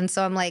Coast. And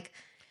so I'm like,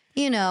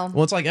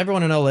 well, it's like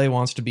everyone in LA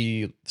wants to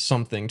be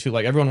something too.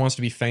 Like everyone wants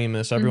to be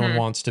famous. Everyone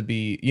wants to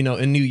be,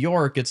 in New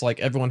York, it's like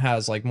everyone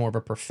has like more of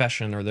a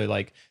profession, or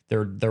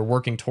they're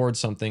working towards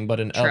something. But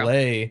in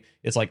LA,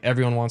 it's like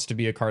everyone wants to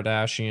be a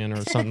Kardashian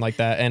or something like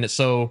that. And it's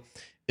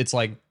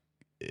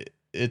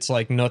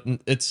like nothing.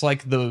 It's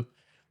like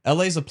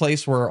LA's a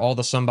place where all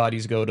the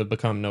somebodies go to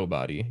become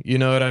nobody. You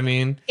know what I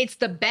mean? It's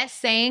the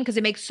best saying because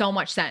it makes so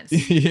much sense.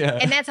 Yeah.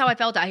 And that's how I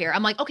felt out here.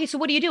 I'm like, okay, so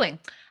what are you doing?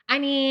 I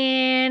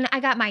mean,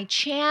 I got my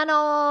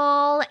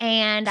channel,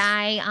 and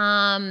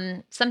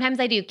I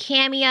sometimes I do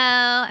Cameo.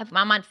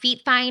 I'm on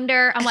Feet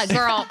Finder. I'm like,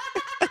 girl,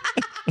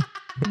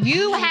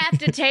 you have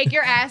to take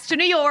your ass to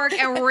New York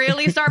and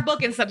really start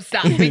booking some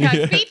stuff,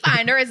 because Feet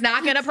Finder is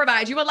not going to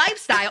provide you a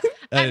lifestyle.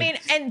 I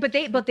mean,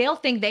 but they'll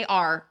think they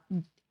are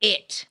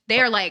it. They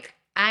are like,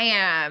 I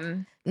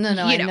am. No,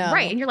 I know.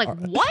 Right. And you're like,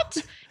 what?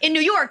 In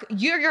New York,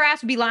 your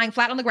ass would be lying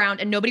flat on the ground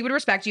and nobody would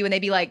respect you, and they'd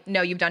be like,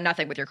 no, you've done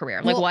nothing with your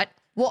career. Like, what?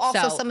 Well,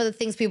 also some of the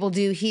things people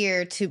do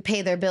here to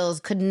pay their bills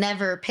could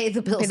never pay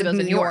the bills in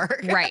New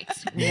York. Right.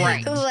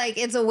 Like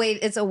it's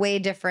a way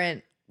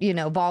different,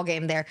 ball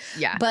game there.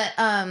 Yeah. But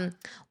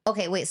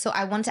okay, wait. So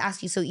I wanted to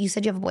ask you. So you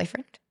said you have a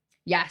boyfriend?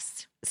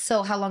 Yes.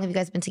 So how long have you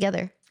guys been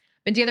together?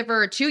 Been together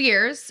for 2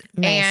 years,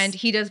 and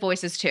he does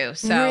voices too.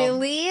 So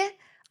really?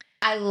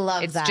 I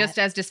love it's that. It's just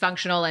as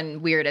dysfunctional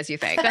and weird as you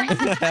think.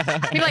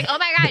 You're like, oh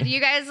my God, do you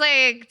guys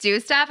like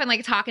do stuff and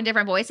like talk in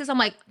different voices? I'm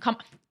like, come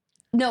on.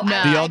 No.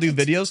 Do y'all do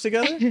videos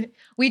together?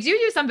 We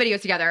do some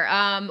videos together.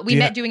 We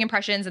met doing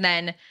impressions, and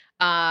then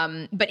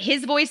but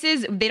his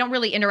voices, they don't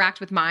really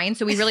interact with mine,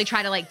 so we really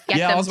try to like get them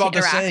to interact. I was about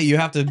to say you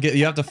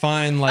have to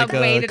find like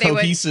a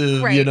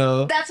cohesive,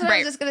 That's what I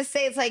was just gonna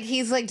say. It's like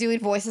he's like doing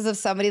voices of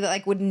somebody that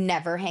like would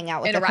never hang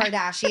out with a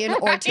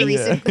Kardashian or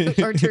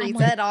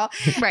Teresa at all.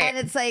 Right. And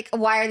it's like,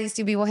 why are these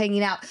two people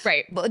hanging out?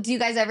 Right. But do you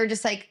guys ever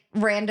just like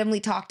randomly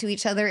talk to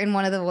each other in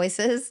one of the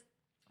voices?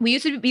 We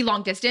used to be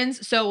long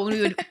distance, so when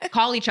we would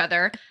call each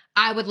other,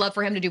 I would love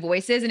for him to do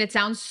voices, and it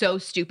sounds so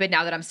stupid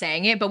now that I'm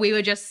saying it, but we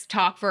would just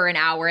talk for an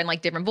hour in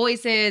like different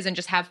voices and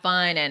just have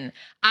fun. And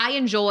I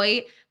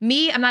enjoy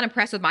I'm not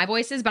impressed with my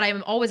voices, but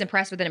I'm always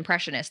impressed with an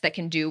impressionist that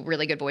can do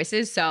really good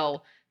voices.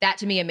 So that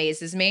to me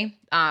amazes me.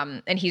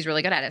 And he's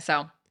really good at it.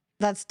 So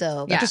That's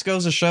dope. That just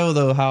goes to show,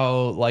 though,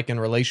 how, like, in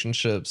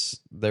relationships,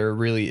 there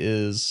really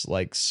is,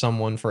 like,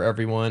 someone for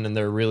everyone, and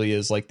there really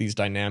is, like, these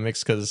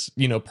dynamics. Because,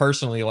 you know,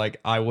 personally,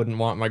 like, I wouldn't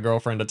want my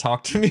girlfriend to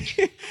talk to me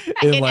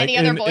in like any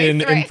other voice, in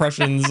right?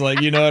 impressions,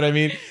 like, you know what I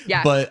mean?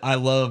 Yeah. But I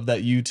love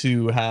that you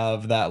two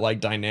have that,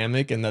 like,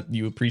 dynamic, and that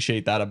you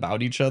appreciate that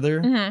about each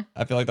other. Mm-hmm.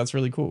 I feel like that's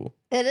really cool.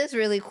 It is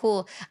really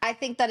cool. I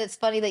think that it's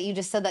funny that you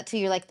just said that too.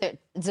 You're like,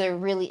 there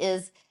really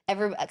is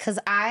because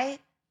I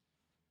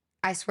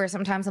swear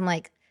sometimes I'm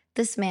like,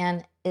 this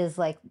man is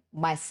like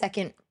my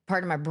second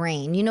part of my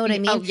brain. You know what I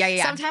mean? Oh,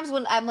 yeah. Sometimes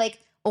when I'm like,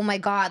 oh my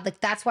God, like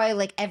that's why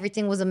like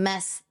everything was a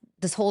mess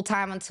this whole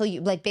time until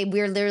you like, babe,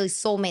 we were literally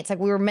soulmates. Like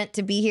we were meant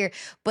to be here.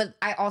 But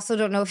I also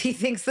don't know if he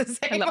thinks the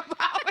same about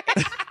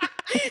me.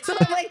 So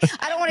I'm like,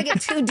 I don't want to get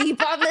too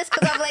deep on this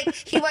because I'm like,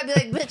 he might be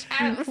like, bitch,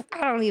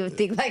 I don't even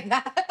think like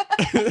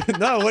that.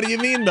 No, what do you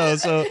mean though?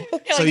 So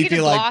you you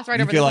feel like right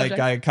you over feel the like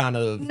subject. I kind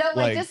of No,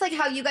 like just like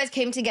how you guys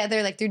came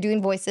together, like through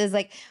doing voices,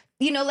 like,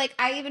 you know, like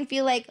I even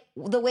feel like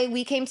the way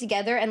we came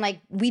together and like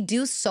we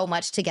do so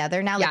much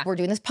together now, like we're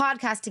doing this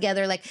podcast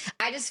together. Like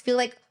I just feel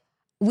like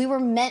we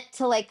were meant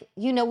to like,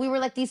 you know, we were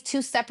like these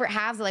two separate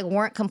halves that like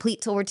weren't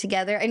complete till we're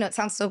together. I know it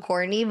sounds so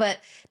corny, but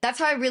that's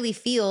how I really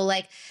feel.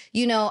 Like,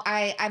 you know,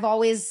 I've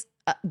always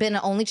been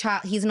an only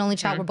child. He's an only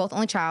child. We're both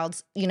only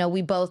childs. You know,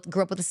 we both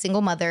grew up with a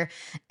single mother.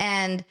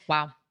 And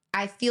wow,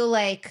 I feel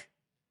like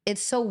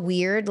it's so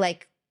weird.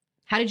 Like,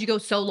 how did you go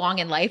so long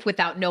in life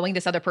without knowing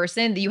this other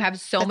person? That you have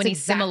so many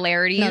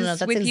similarities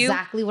that's with you?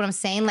 exactly what I'm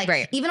saying.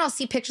 Like, even I'll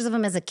see pictures of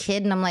him as a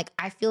kid, and I'm like,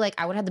 I feel like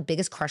I would have the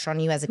biggest crush on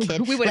you as a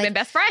kid. We would have been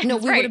best friends. No,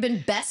 we would have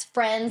been best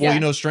friends. Well, you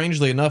know,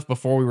 strangely enough,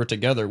 before we were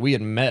together, we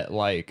had met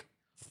like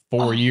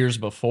 4 years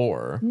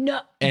before.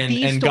 No,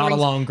 and got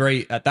along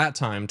great at that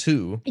time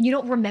too. And you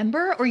don't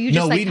remember, or you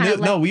just we knew.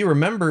 No, we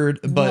remembered,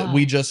 but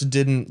we just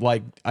didn't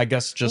like. I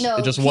guess just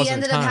it just wasn't. He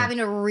ended time. up having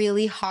a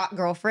really hot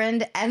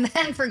girlfriend, and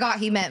then forgot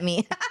he met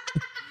me.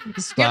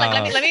 You're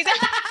like, let me.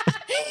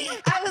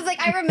 I was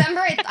like,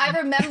 I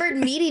remembered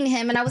meeting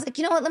him, and I was like,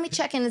 you know what? Let me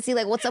check in and see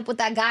like what's up with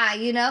that guy,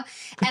 you know.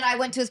 And I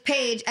went to his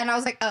page, and I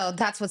was like, oh,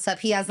 that's what's up.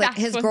 He has like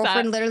his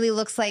girlfriend literally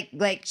looks like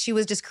she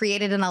was just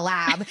created in a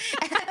lab.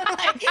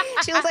 Like,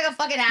 she looks like a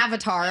fucking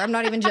avatar. I'm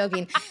not even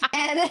joking.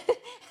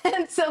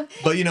 And so,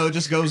 but you know, it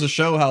just goes to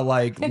show how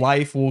like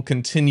life will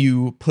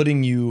continue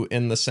putting you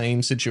in the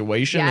same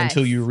situation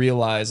until you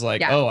realize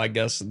like, oh, I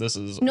guess this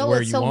is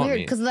where it's you so want weird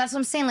me. because that's what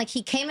I'm saying. Like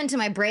he came into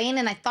my brain,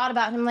 and I thought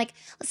about him. Like,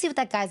 let's see what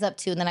that guy's up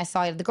to. And then I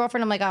saw the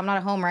girlfriend. I'm like, oh, I'm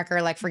not a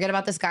homewrecker. Like, forget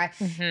about this guy.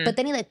 But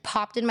then he like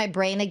popped in my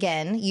brain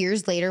again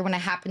years later when I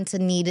happened to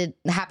need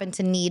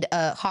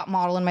a hot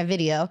model in my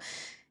video,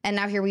 and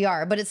now here we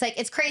are. But it's like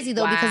it's crazy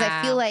though because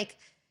I feel like,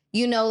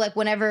 you know, like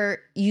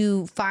whenever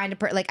you find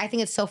like I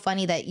think it's so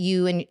funny that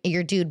you and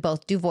your dude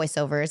both do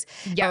voiceovers.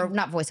 Or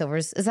not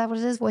voiceovers. Is that what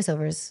it is?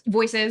 Voiceovers.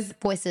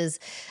 Voices.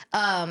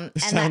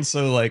 It sounds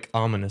so like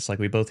ominous, like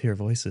we both hear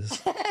voices.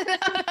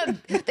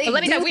 But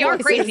let me tell you, we are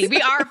crazy.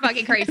 We are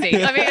fucking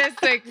crazy. I mean,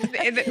 it's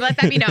like, let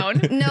that be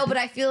known. No, but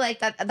I feel like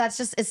that's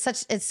just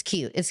it's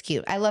cute. It's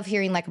cute. I love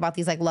hearing like about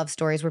these like love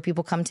stories where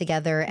people come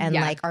together and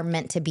like are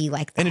meant to be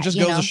like that. And it just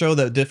goes to show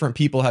that different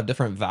people have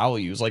different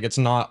values. Like it's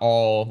not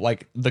all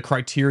like the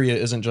criteria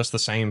isn't just the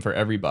same for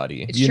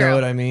everybody. It's you true. know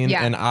what I mean?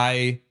 Yeah. And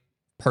I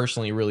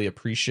personally really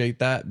appreciate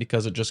that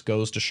because it just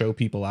goes to show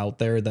people out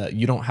there that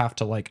you don't have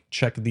to like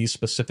check these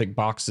specific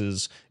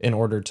boxes in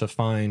order to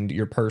find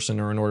your person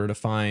or in order to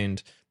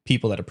find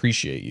people that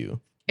appreciate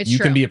you. You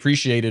can be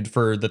appreciated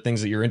for the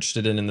things that you're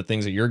interested in and the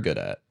things that you're good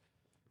at.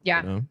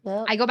 Yeah. You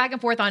know? I go back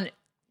and forth on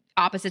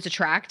opposites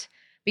attract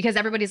because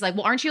everybody's like,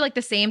 well, aren't you like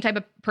the same type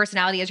of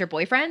personality as your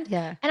boyfriend?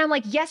 Yeah. And I'm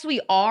like, yes,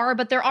 we are,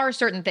 but there are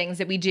certain things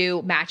that we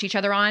do match each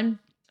other on.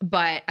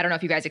 But I don't know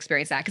if you guys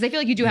experience that because I feel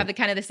like you do have the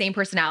kind of the same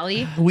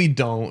personality. We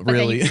don't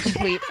really.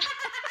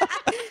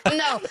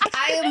 No,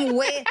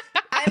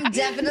 I'm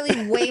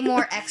definitely way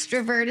more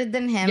extroverted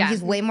than him. Yeah.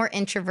 He's way more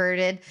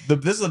introverted.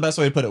 This is the best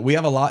way to put it. We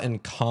have a lot in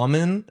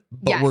common,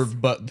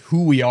 but but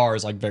who we are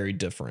is like very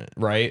different,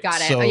 right? Got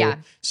it.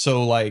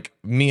 So like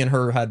me and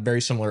her had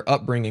very similar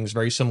upbringings,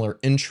 very similar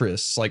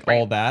interests, like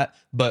all that.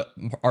 But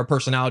our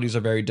personalities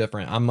are very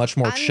different. I'm much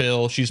more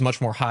chill. She's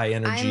much more high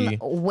energy.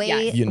 I'm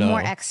way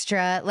more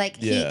extra. Like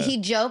he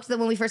joked that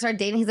when we first started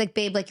dating, he's like,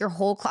 babe, like your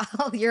whole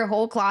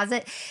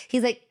closet.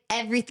 He's like,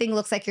 everything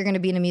looks like you're going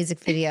to be in a music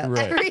video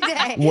every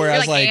day.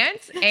 Whereas like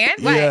ants?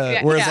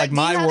 Whereas like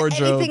my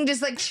wardrobe, anything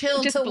just like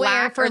chill just to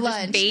wear for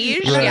lunch.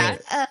 Beige. Right.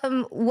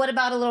 What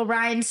about a little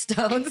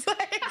rhinestones?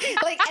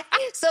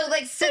 So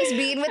like since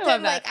being with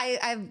him, like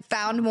I've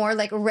found more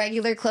like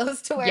regular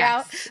clothes to wear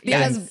out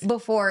because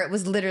before it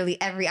was literally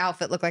every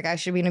outfit looked like I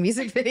should be in a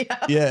music video.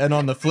 Yeah, and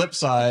on the flip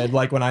side,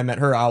 like when I met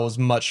her, I was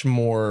much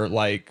more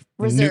like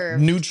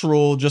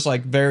neutral, just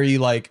like very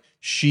like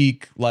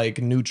chic, like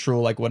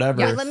neutral, like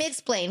whatever. Yeah, let me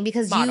explain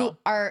because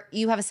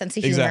you have a sense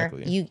of humor.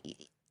 Exactly.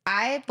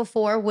 I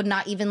before would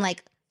not even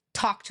like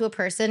talk to a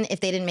person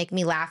if they didn't make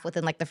me laugh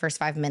within like the first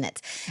 5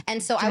 minutes.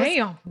 And so I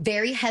was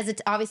very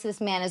hesitant. Obviously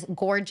this man is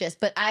gorgeous,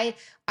 but I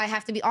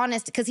have to be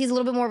honest because he's a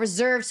little bit more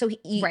reserved. So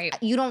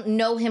you don't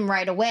know him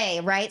right away.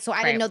 Right. So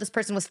I didn't know this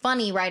person was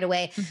funny right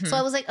away. So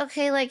I was like,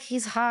 okay, like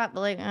he's hot,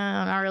 but like,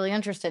 I'm not really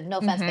interested. No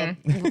offense,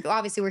 babe.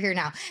 Obviously we're here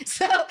now.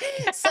 So,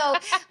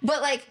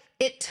 but like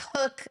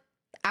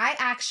I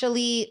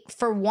actually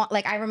for one,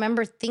 like I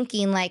remember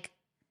thinking like,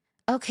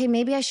 okay,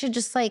 maybe I should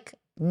just like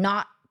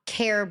not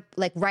care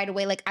like right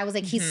away. Like I was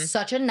like, he's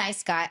such a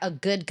nice guy, a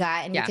good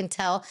guy, and you can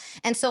tell.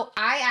 And so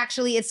I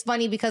actually, it's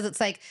funny because it's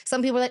like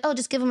some people are like, oh,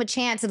 just give him a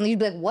chance, and you'd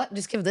be like, what?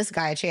 Just give this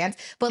guy a chance.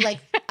 But like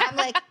I'm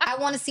like, I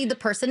want to see the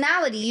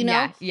personality, you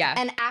know? Yeah.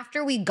 And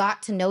after we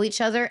got to know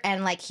each other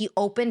and like he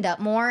opened up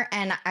more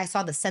and I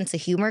saw the sense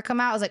of humor come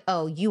out, I was like,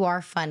 oh, you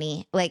are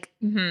funny. Like,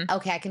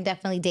 okay, I can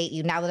definitely date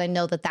you now that I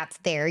know that that's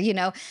there, you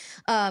know?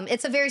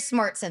 It's a very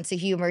smart sense of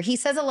humor. He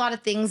says a lot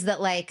of things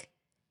that like,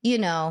 you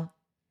know,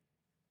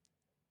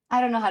 I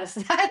don't know how to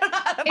say. I don't know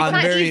how to. It's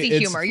not easy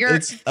humor.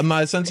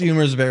 My sense of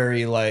humor is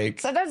very like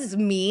sometimes it's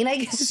mean. I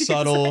guess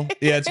subtle.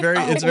 Yeah, it's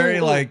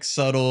very like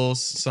subtle,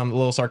 some a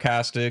little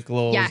sarcastic,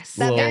 little that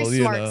very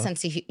smart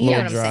sense of humor. You know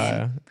what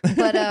I'm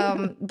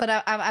saying?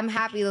 But I'm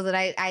happy though that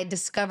I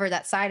discovered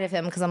that side of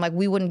him because I'm like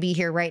we wouldn't be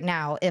here right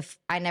now if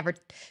I never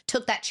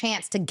took that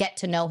chance to get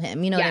to know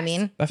him. You know what I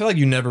mean? I feel like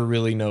you never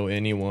really know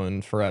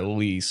anyone for at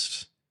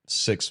least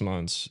 6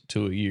 months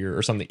to a year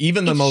or something.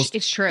 Even the most,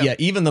 it's true. Yeah,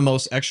 even the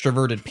most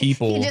extroverted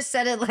people. He just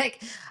said it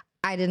like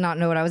I did not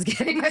know what I was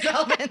getting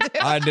myself into.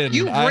 I didn't.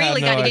 You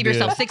really got to give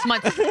yourself 6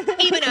 months,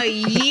 even a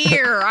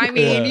year. I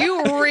mean,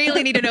 you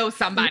really need to know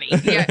somebody.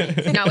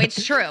 Yeah, no,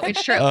 it's true.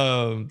 It's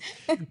true.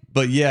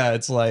 But yeah,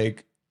 it's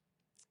like,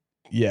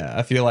 yeah,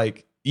 I feel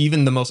like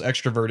even the most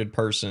extroverted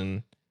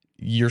person,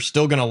 you're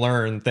still going to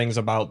learn things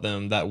about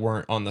them that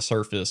weren't on the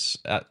surface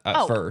at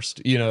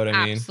first. You know what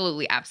I mean?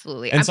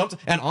 Absolutely. And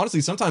and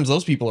honestly, sometimes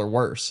those people are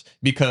worse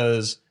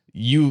because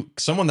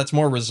someone that's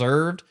more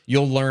reserved,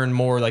 you'll learn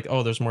more like,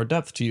 oh, there's more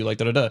depth to you.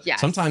 Like,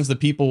 Yes. Sometimes the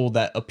people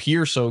that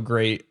appear so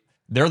great,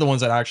 they're the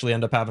ones that actually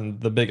end up having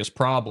the biggest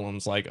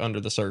problems, like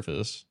under the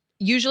surface.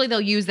 Usually they'll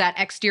use that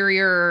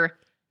exterior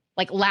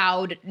like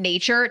loud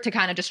nature to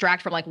kind of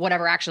distract from like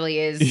whatever actually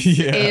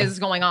is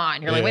going on.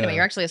 You're like, wait a minute,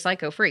 you're actually a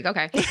psycho freak.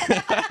 Okay.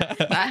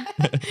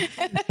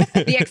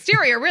 The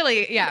exterior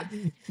really,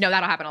 no,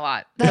 that'll happen a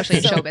lot, especially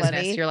in show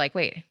business. You're like,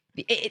 wait,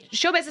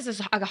 show business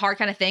is a hard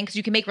kind of thing because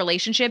you can make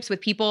relationships with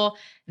people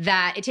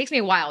that it takes me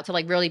a while to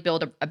like really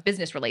build a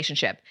business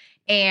relationship.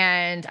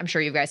 And I'm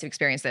sure you guys have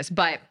experienced this,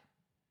 but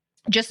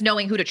just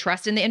knowing who to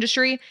trust in the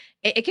industry,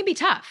 it can be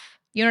tough.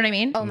 You know what I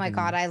mean? Oh my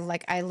God.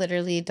 I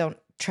literally don't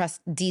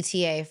trust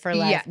DTA for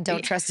life.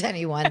 Don't trust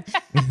anyone.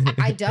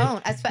 I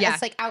don't.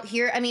 It's like out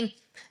here. I mean,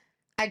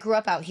 I grew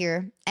up out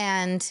here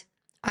and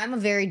I'm a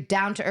very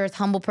down to earth,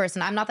 humble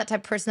person. I'm not that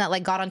type of person that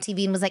like got on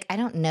TV and was like, I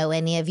don't know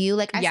any of you.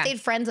 Like I stayed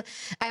friends.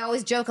 I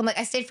always joke. I'm like,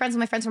 I stayed friends with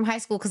my friends from high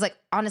school. Cause like,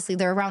 honestly,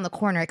 they're around the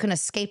corner. I couldn't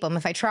escape them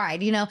if I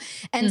tried, you know?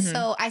 And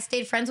so I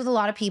stayed friends with a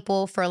lot of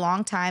people for a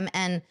long time.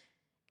 And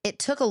it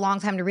took a long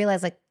time to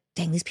realize like,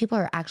 dang, these people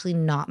are actually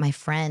not my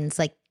friends.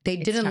 Like, they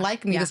didn't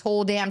like me this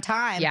whole damn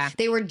time. Yeah.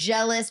 They were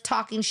jealous,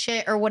 talking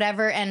shit or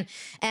whatever. And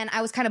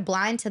I was kind of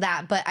blind to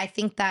that. But I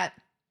think that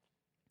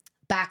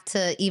back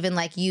to even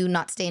like you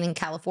not staying in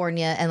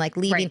California and like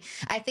leaving,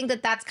 I think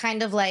that that's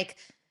kind of like,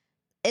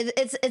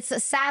 it's a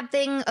sad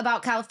thing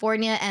about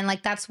California. And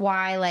like, that's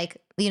why like,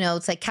 you know,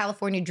 it's like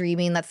California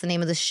Dreaming. That's the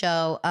name of the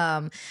show.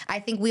 I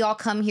think we all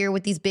come here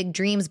with these big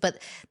dreams,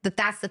 but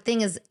that's the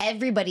thing is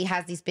everybody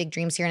has these big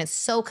dreams here and it's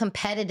so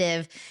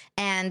competitive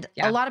and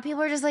a lot of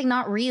people are just like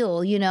not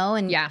real, you know,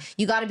 and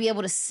you got to be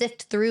able to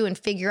sift through and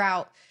figure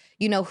out,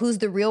 you know, who's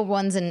the real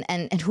ones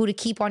and who to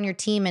keep on your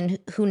team and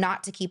who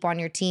not to keep on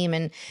your team.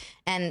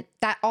 And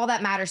that all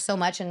that matters so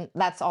much. And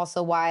that's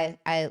also why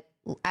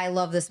I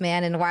love this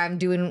man and why I'm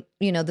doing,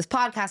 you know, this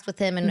podcast with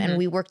him and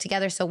we work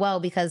together so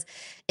well because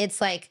it's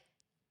like,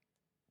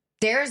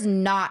 there's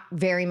not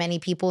very many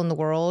people in the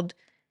world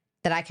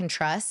that I can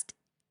trust,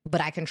 but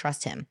I can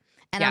trust him.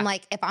 And I'm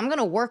like, if I'm going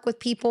to work with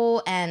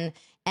people and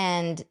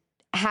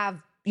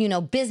have, you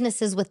know,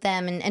 businesses with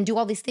them and do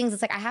all these things,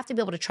 it's like, I have to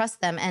be able to trust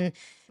them. And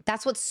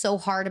that's what's so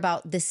hard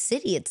about this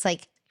city. It's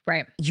like,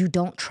 you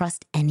don't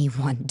trust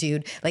anyone,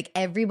 dude. Like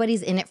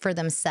everybody's in it for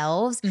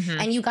themselves.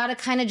 And you got to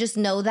kind of just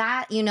know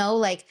that, you know,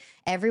 like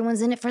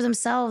everyone's in it for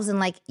themselves. And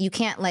like, you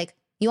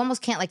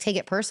almost can't like take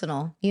it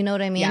personal. You know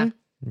what I mean? Yeah.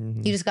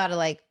 You just got to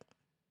like,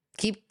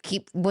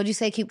 keep what'd you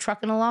say, keep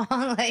trucking along?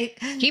 Like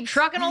keep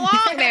trucking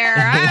along there.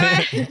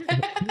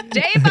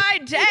 Day by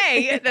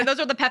day. Those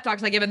are the pep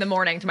talks I give in the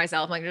morning to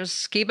myself. I'm like,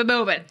 just keep it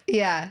moving.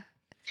 Yeah.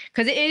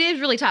 Because it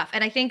is really tough.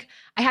 And I think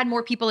I had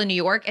more people in New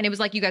York and it was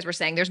like you guys were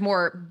saying, there's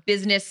more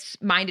business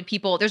minded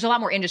people. There's a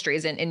lot more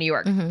industries in New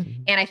York. And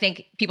I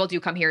think people do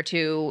come here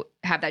to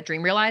have that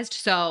dream realized.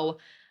 So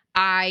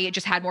I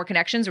just had more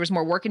connections. There was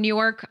more work in New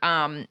York.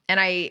 And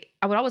I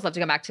would always love to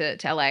come back to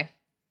LA.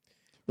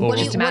 What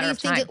do you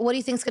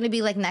think is going to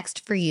be like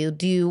next for you?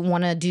 Do you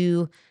want to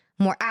do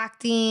more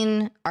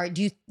acting? Or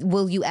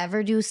will you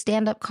ever do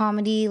stand-up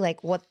comedy?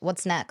 Like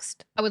what's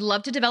next? I would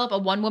love to develop a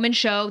one-woman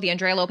show, the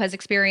Andrea Lopez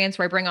Experience,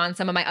 where I bring on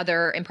some of my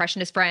other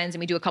impressionist friends and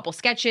we do a couple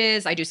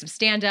sketches. I do some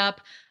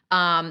stand-up.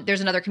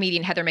 There's another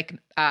comedian, Heather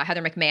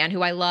McMahon,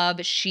 who I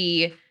love.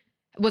 She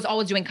was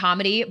always doing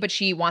comedy, but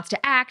she wants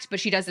to act, but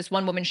she does this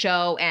one-woman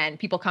show and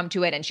people come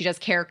to it and she does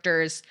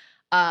characters.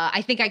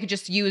 I think I could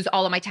just use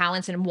all of my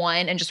talents in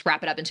one and just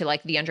wrap it up into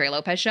like the Andrea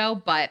Lopez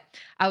show. But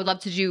I would love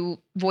to do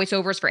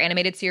voiceovers for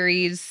animated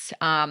series,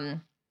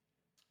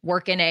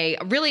 work in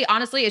really,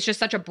 honestly, it's just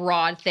such a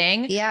broad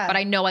thing. Yeah. But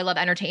I know I love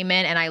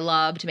entertainment and I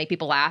love to make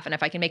people laugh. And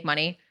if I can make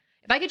money,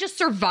 if I could just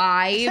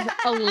survive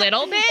a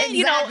little bit, Exactly.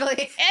 you know,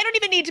 I don't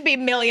even need to be a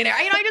millionaire.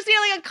 You know, I just need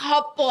like a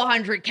couple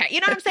 $100K. You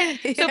know what I'm saying?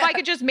 Yeah. So if I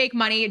could just make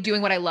money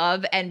doing what I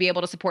love and be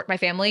able to support my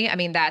family, I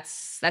mean,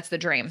 that's the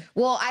dream.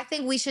 Well, I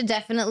think we should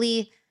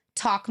definitely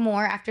talk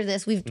more after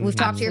this. We've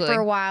talked here for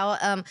a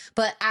while.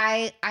 But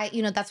I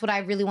that's what I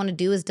really want to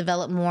do is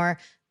develop more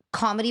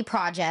comedy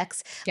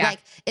projects. Yeah. Like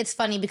it's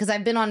funny because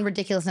I've been on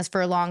Ridiculousness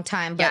for a long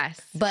time,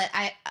 but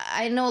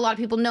I know a lot of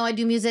people know I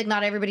do music.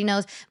 Not everybody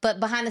knows, but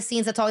behind the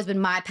scenes, that's always been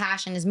my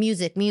passion is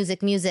music.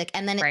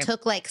 And then it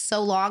took like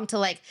so long to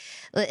like,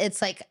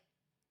 it's like,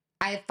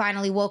 I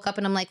finally woke up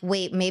and I'm like,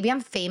 wait, maybe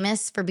I'm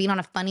famous for being on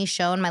a funny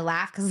show and my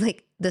laugh. Cause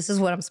like, this is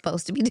what I'm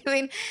supposed to be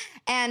doing.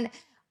 And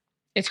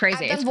it's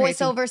crazy. I've done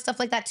voiceover stuff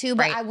like that too,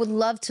 but I would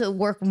love to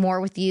work more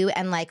with you.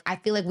 And like, I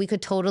feel like we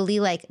could totally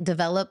like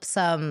develop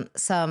some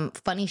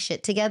funny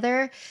shit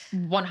together.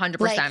 100%.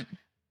 Like,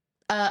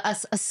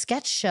 a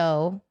sketch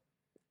show,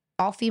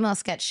 all female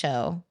sketch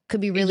show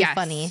could be really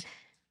funny.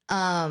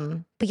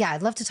 But yeah,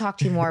 I'd love to talk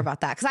to you more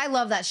about that. Cause I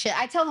love that shit.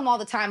 I tell him all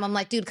the time. I'm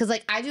like, dude, cause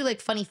like I do like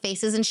funny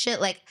faces and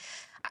shit. Like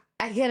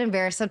I get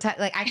embarrassed sometimes.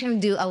 Like I can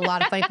do a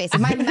lot of funny faces.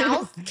 My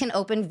mouth can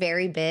open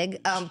very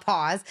big.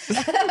 Pause.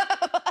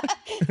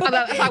 What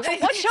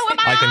show am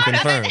I can on?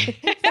 confirm.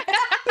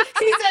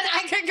 He said,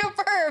 I can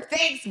confirm.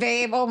 Thanks,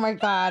 babe. Oh my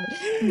God.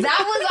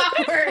 That was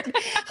awkward.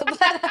 But,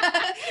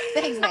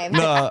 thanks,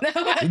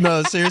 babe.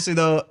 No, seriously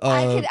though.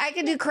 I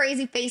could do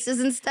crazy faces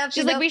and stuff.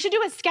 She's like, we should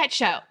do a sketch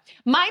show.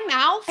 My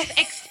mouth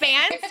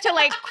expands to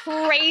like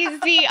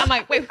crazy. I'm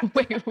like, wait.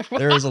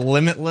 There is a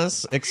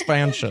limitless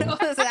expansion.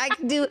 Listen, I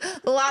can do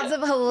lots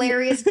of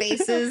hilarious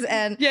faces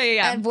and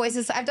and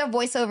voices. I've done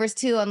voiceovers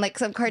too on like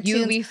some cartoons.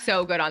 You'd be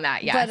so good on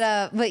that,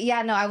 yes. But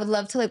yeah, no, I would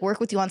love to like work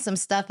with you on some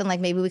stuff and like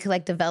maybe we could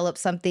like develop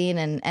something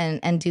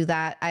and do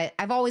that.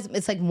 I've always,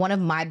 it's like one of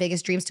my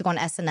biggest dreams to go on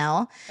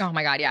SNL. Oh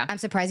my God, yeah. I'm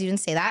surprised you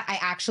didn't say that. I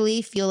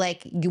actually feel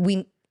like I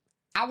want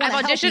to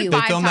help auditioned you.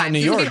 They filmed that in New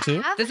York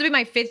too. This will be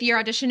my 5th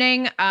year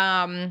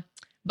auditioning.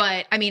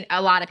 But I mean,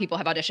 a lot of people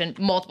have auditioned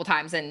multiple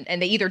times and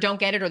they either don't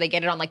get it or they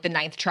get it on like the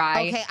 9th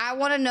try. Okay, I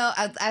want to know.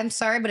 I'm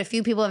sorry, but a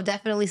few people have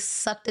definitely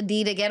sucked a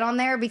D to get on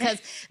there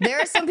because there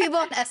are some people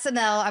on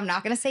SNL, I'm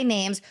not going to say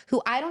names,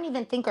 who I don't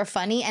even think are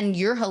funny and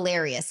you're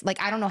hilarious.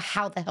 Like, I don't know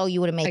how the hell you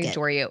would have made it. I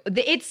adore you.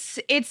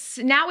 It's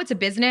now it's a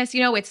business,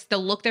 you know, it's the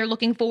look they're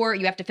looking for.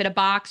 You have to fit a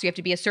box. You have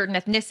to be a certain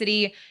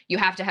ethnicity. You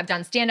have to have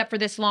done stand-up for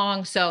this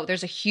long. So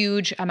there's a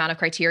huge amount of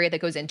criteria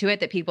that goes into it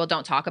that people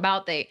don't talk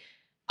about.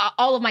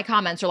 All of my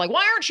comments are like,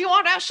 why aren't you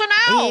on SNL?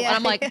 Yeah, and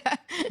I'm like,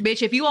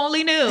 bitch, if you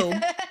only knew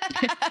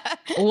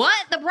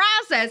what the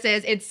process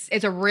is,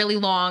 it's a really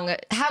long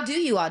How do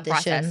you audition?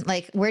 process.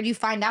 Like, where do you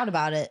find out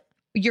about it?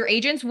 Your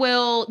agents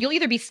you'll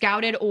either be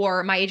scouted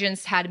or my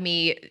agents had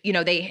me, you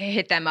know, they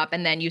hit them up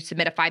and then you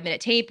submit a 5-minute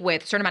tape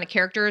with a certain amount of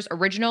characters,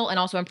 original and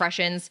also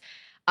impressions.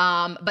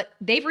 But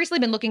they've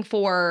recently been looking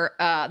for,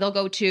 they'll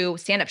go to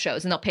stand-up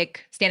shows and they'll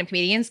pick stand-up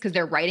comedians because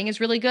their writing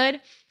is really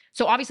good.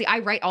 So obviously I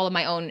write all of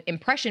my own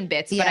impression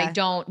bits, but I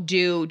don't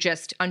do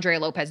just Andrea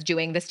Lopez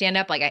doing the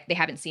stand-up. Like they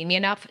haven't seen me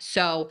enough.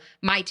 So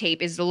my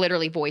tape is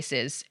literally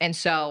voices. And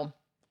so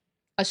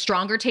a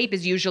stronger tape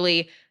is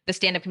usually the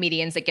stand-up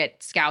comedians that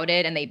get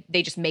scouted and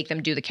they just make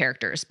them do the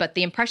characters. But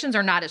the impressions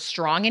are not as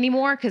strong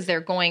anymore because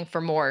they're going for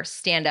more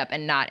stand-up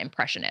and not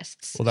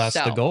impressionists. Well, that's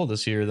the goal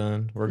this year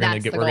then. We're gonna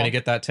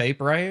get that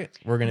tape right.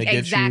 We're gonna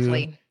get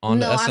you on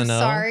the SNL. I'm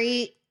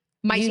sorry.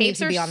 My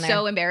tapes are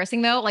so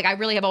embarrassing though. Like I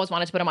really have always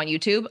wanted to put them on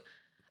YouTube.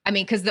 I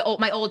mean, because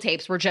my old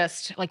tapes were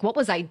just like, what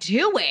was I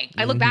doing?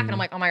 I look back and I'm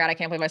like, oh my God, I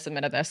can't believe I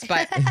submitted this.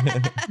 But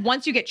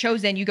once you get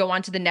chosen, you go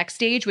on to the next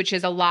stage, which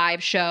is a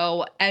live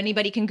show.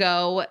 Anybody can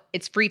go.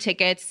 It's free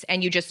tickets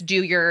and you just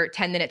do your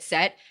 10-minute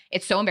set.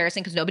 It's so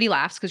embarrassing because nobody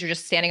laughs because you're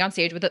just standing on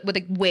stage with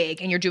a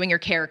wig and you're doing your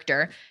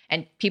character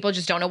and people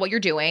just don't know what you're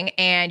doing.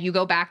 And you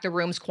go back, the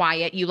room's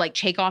quiet. You like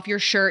take off your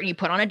shirt and you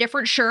put on a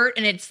different shirt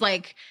and it's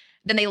like,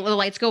 then the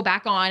lights go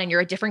back on and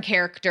you're a different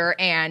character.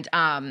 And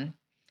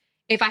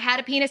if I had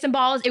a penis and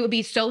balls, it would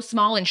be so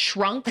small and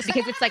shrunk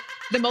because it's like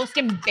the most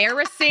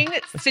embarrassing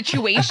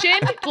situation.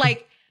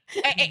 Like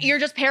you're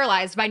just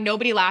paralyzed by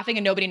nobody laughing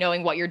and nobody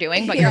knowing what you're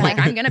doing. But you're like,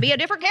 I'm going to be a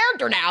different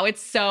character now.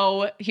 It's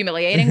so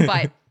humiliating,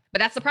 but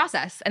that's the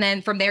process. And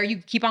then from there, you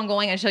keep on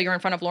going until you're in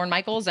front of Lorne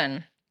Michaels.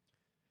 And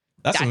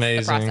that's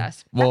amazing. The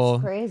process. Well,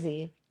 that's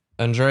crazy.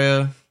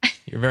 Andrea,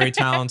 you're very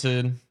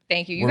talented.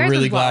 Thank you. We're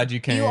really glad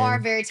you came. You are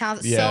very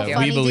talented. Yeah, so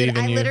funny, we believe dude.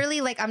 in I you.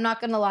 literally, like, I'm not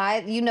going to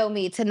lie. You know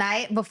me.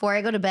 Tonight, before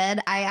I go to bed,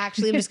 I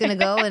actually am just going to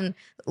go and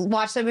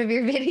watch some of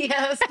your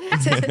videos.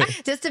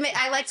 just to make,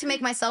 I like to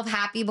make myself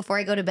happy before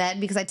I go to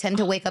bed because I tend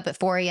to wake up at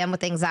 4 a.m.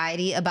 with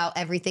anxiety about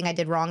everything I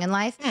did wrong in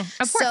life.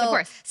 Of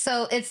course.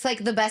 So it's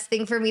like the best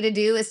thing for me to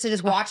do is to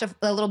just watch a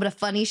little bit of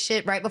funny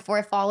shit right before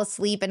I fall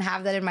asleep and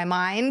have that in my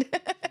mind.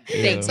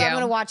 Thank So you. I'm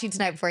going to watch you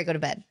tonight before I go to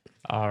bed.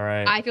 All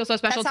right. I feel so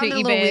special That to sounded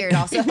even. a little weird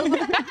also.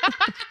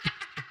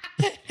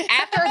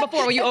 After or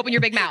before when you open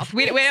your big mouth?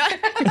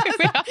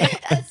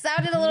 It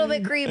sounded a little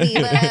bit creepy,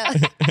 but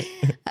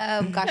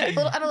gosh, I'm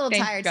a little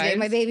Thanks, tired today. guys.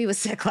 My baby was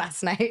sick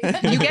last night.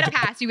 You get a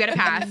pass.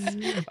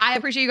 I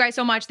appreciate you guys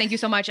so much. Thank you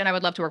so much. And I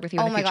would love to work with you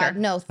in the my future. God.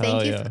 No,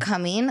 thank you yeah. for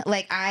coming.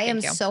 Like, I am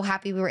you. so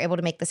happy we were able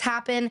to make this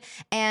happen.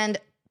 And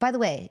by the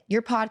way,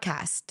 your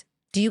podcast,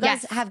 do you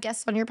guys Yes. have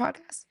guests on your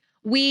podcast?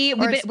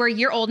 We're a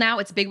year old now.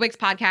 It's Big Wigs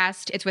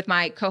Podcast. It's with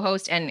my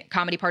co-host and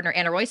comedy partner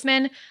Anna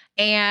Roisman,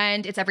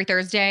 and it's every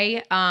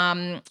Thursday.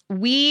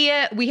 We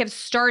have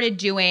started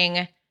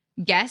doing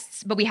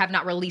guests, but we have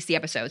not released the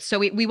episodes. So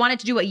we wanted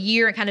to do a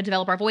year and kind of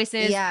develop our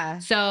voices. Yeah.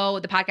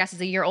 So the podcast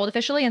is a year old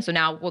officially, and so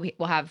now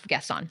we'll have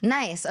guests on.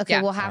 Nice. Okay,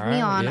 Yeah. well, have All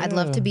me right, on. I'd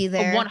love to be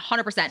there.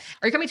 100%.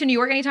 Are you coming to New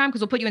York anytime? Because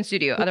we'll put you in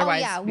studio.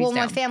 Otherwise, oh, yeah. we Well,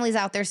 my stay. family's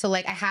out there, so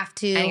like I have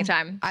to.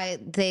 Anytime. I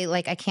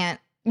can't.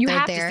 You they're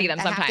have to there. see them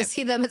I have to sometime.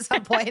 see them at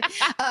some point.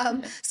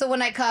 So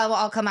when I come,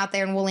 I'll come out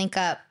there and we'll link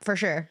up for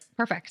sure.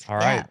 Perfect. All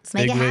Yeah, right. let's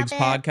make Big it Wigs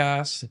happen.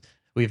 Podcast.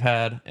 We've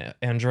had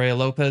Andrea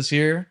Lopez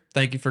here.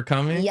 Thank you for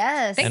coming.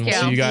 Yes. And Thank we'll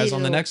you. see you guys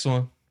on the next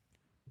one.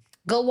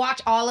 Go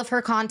watch all of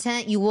her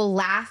content. You will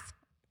laugh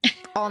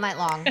all night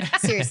long.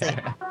 Seriously.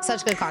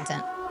 Such good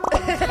content.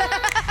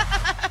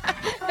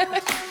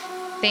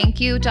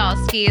 Thank you,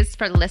 Dollskis,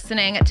 for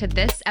listening to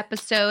this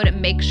episode.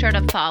 Make sure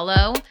to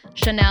follow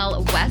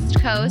Chanel West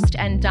Coast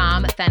and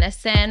Dom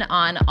Fenison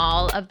on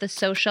all of the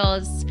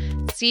socials.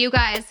 See you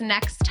guys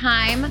next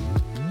time.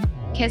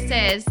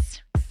 Kisses.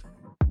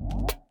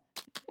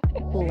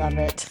 Love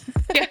it.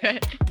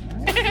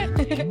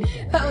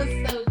 That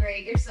was so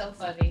great. You're so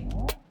funny.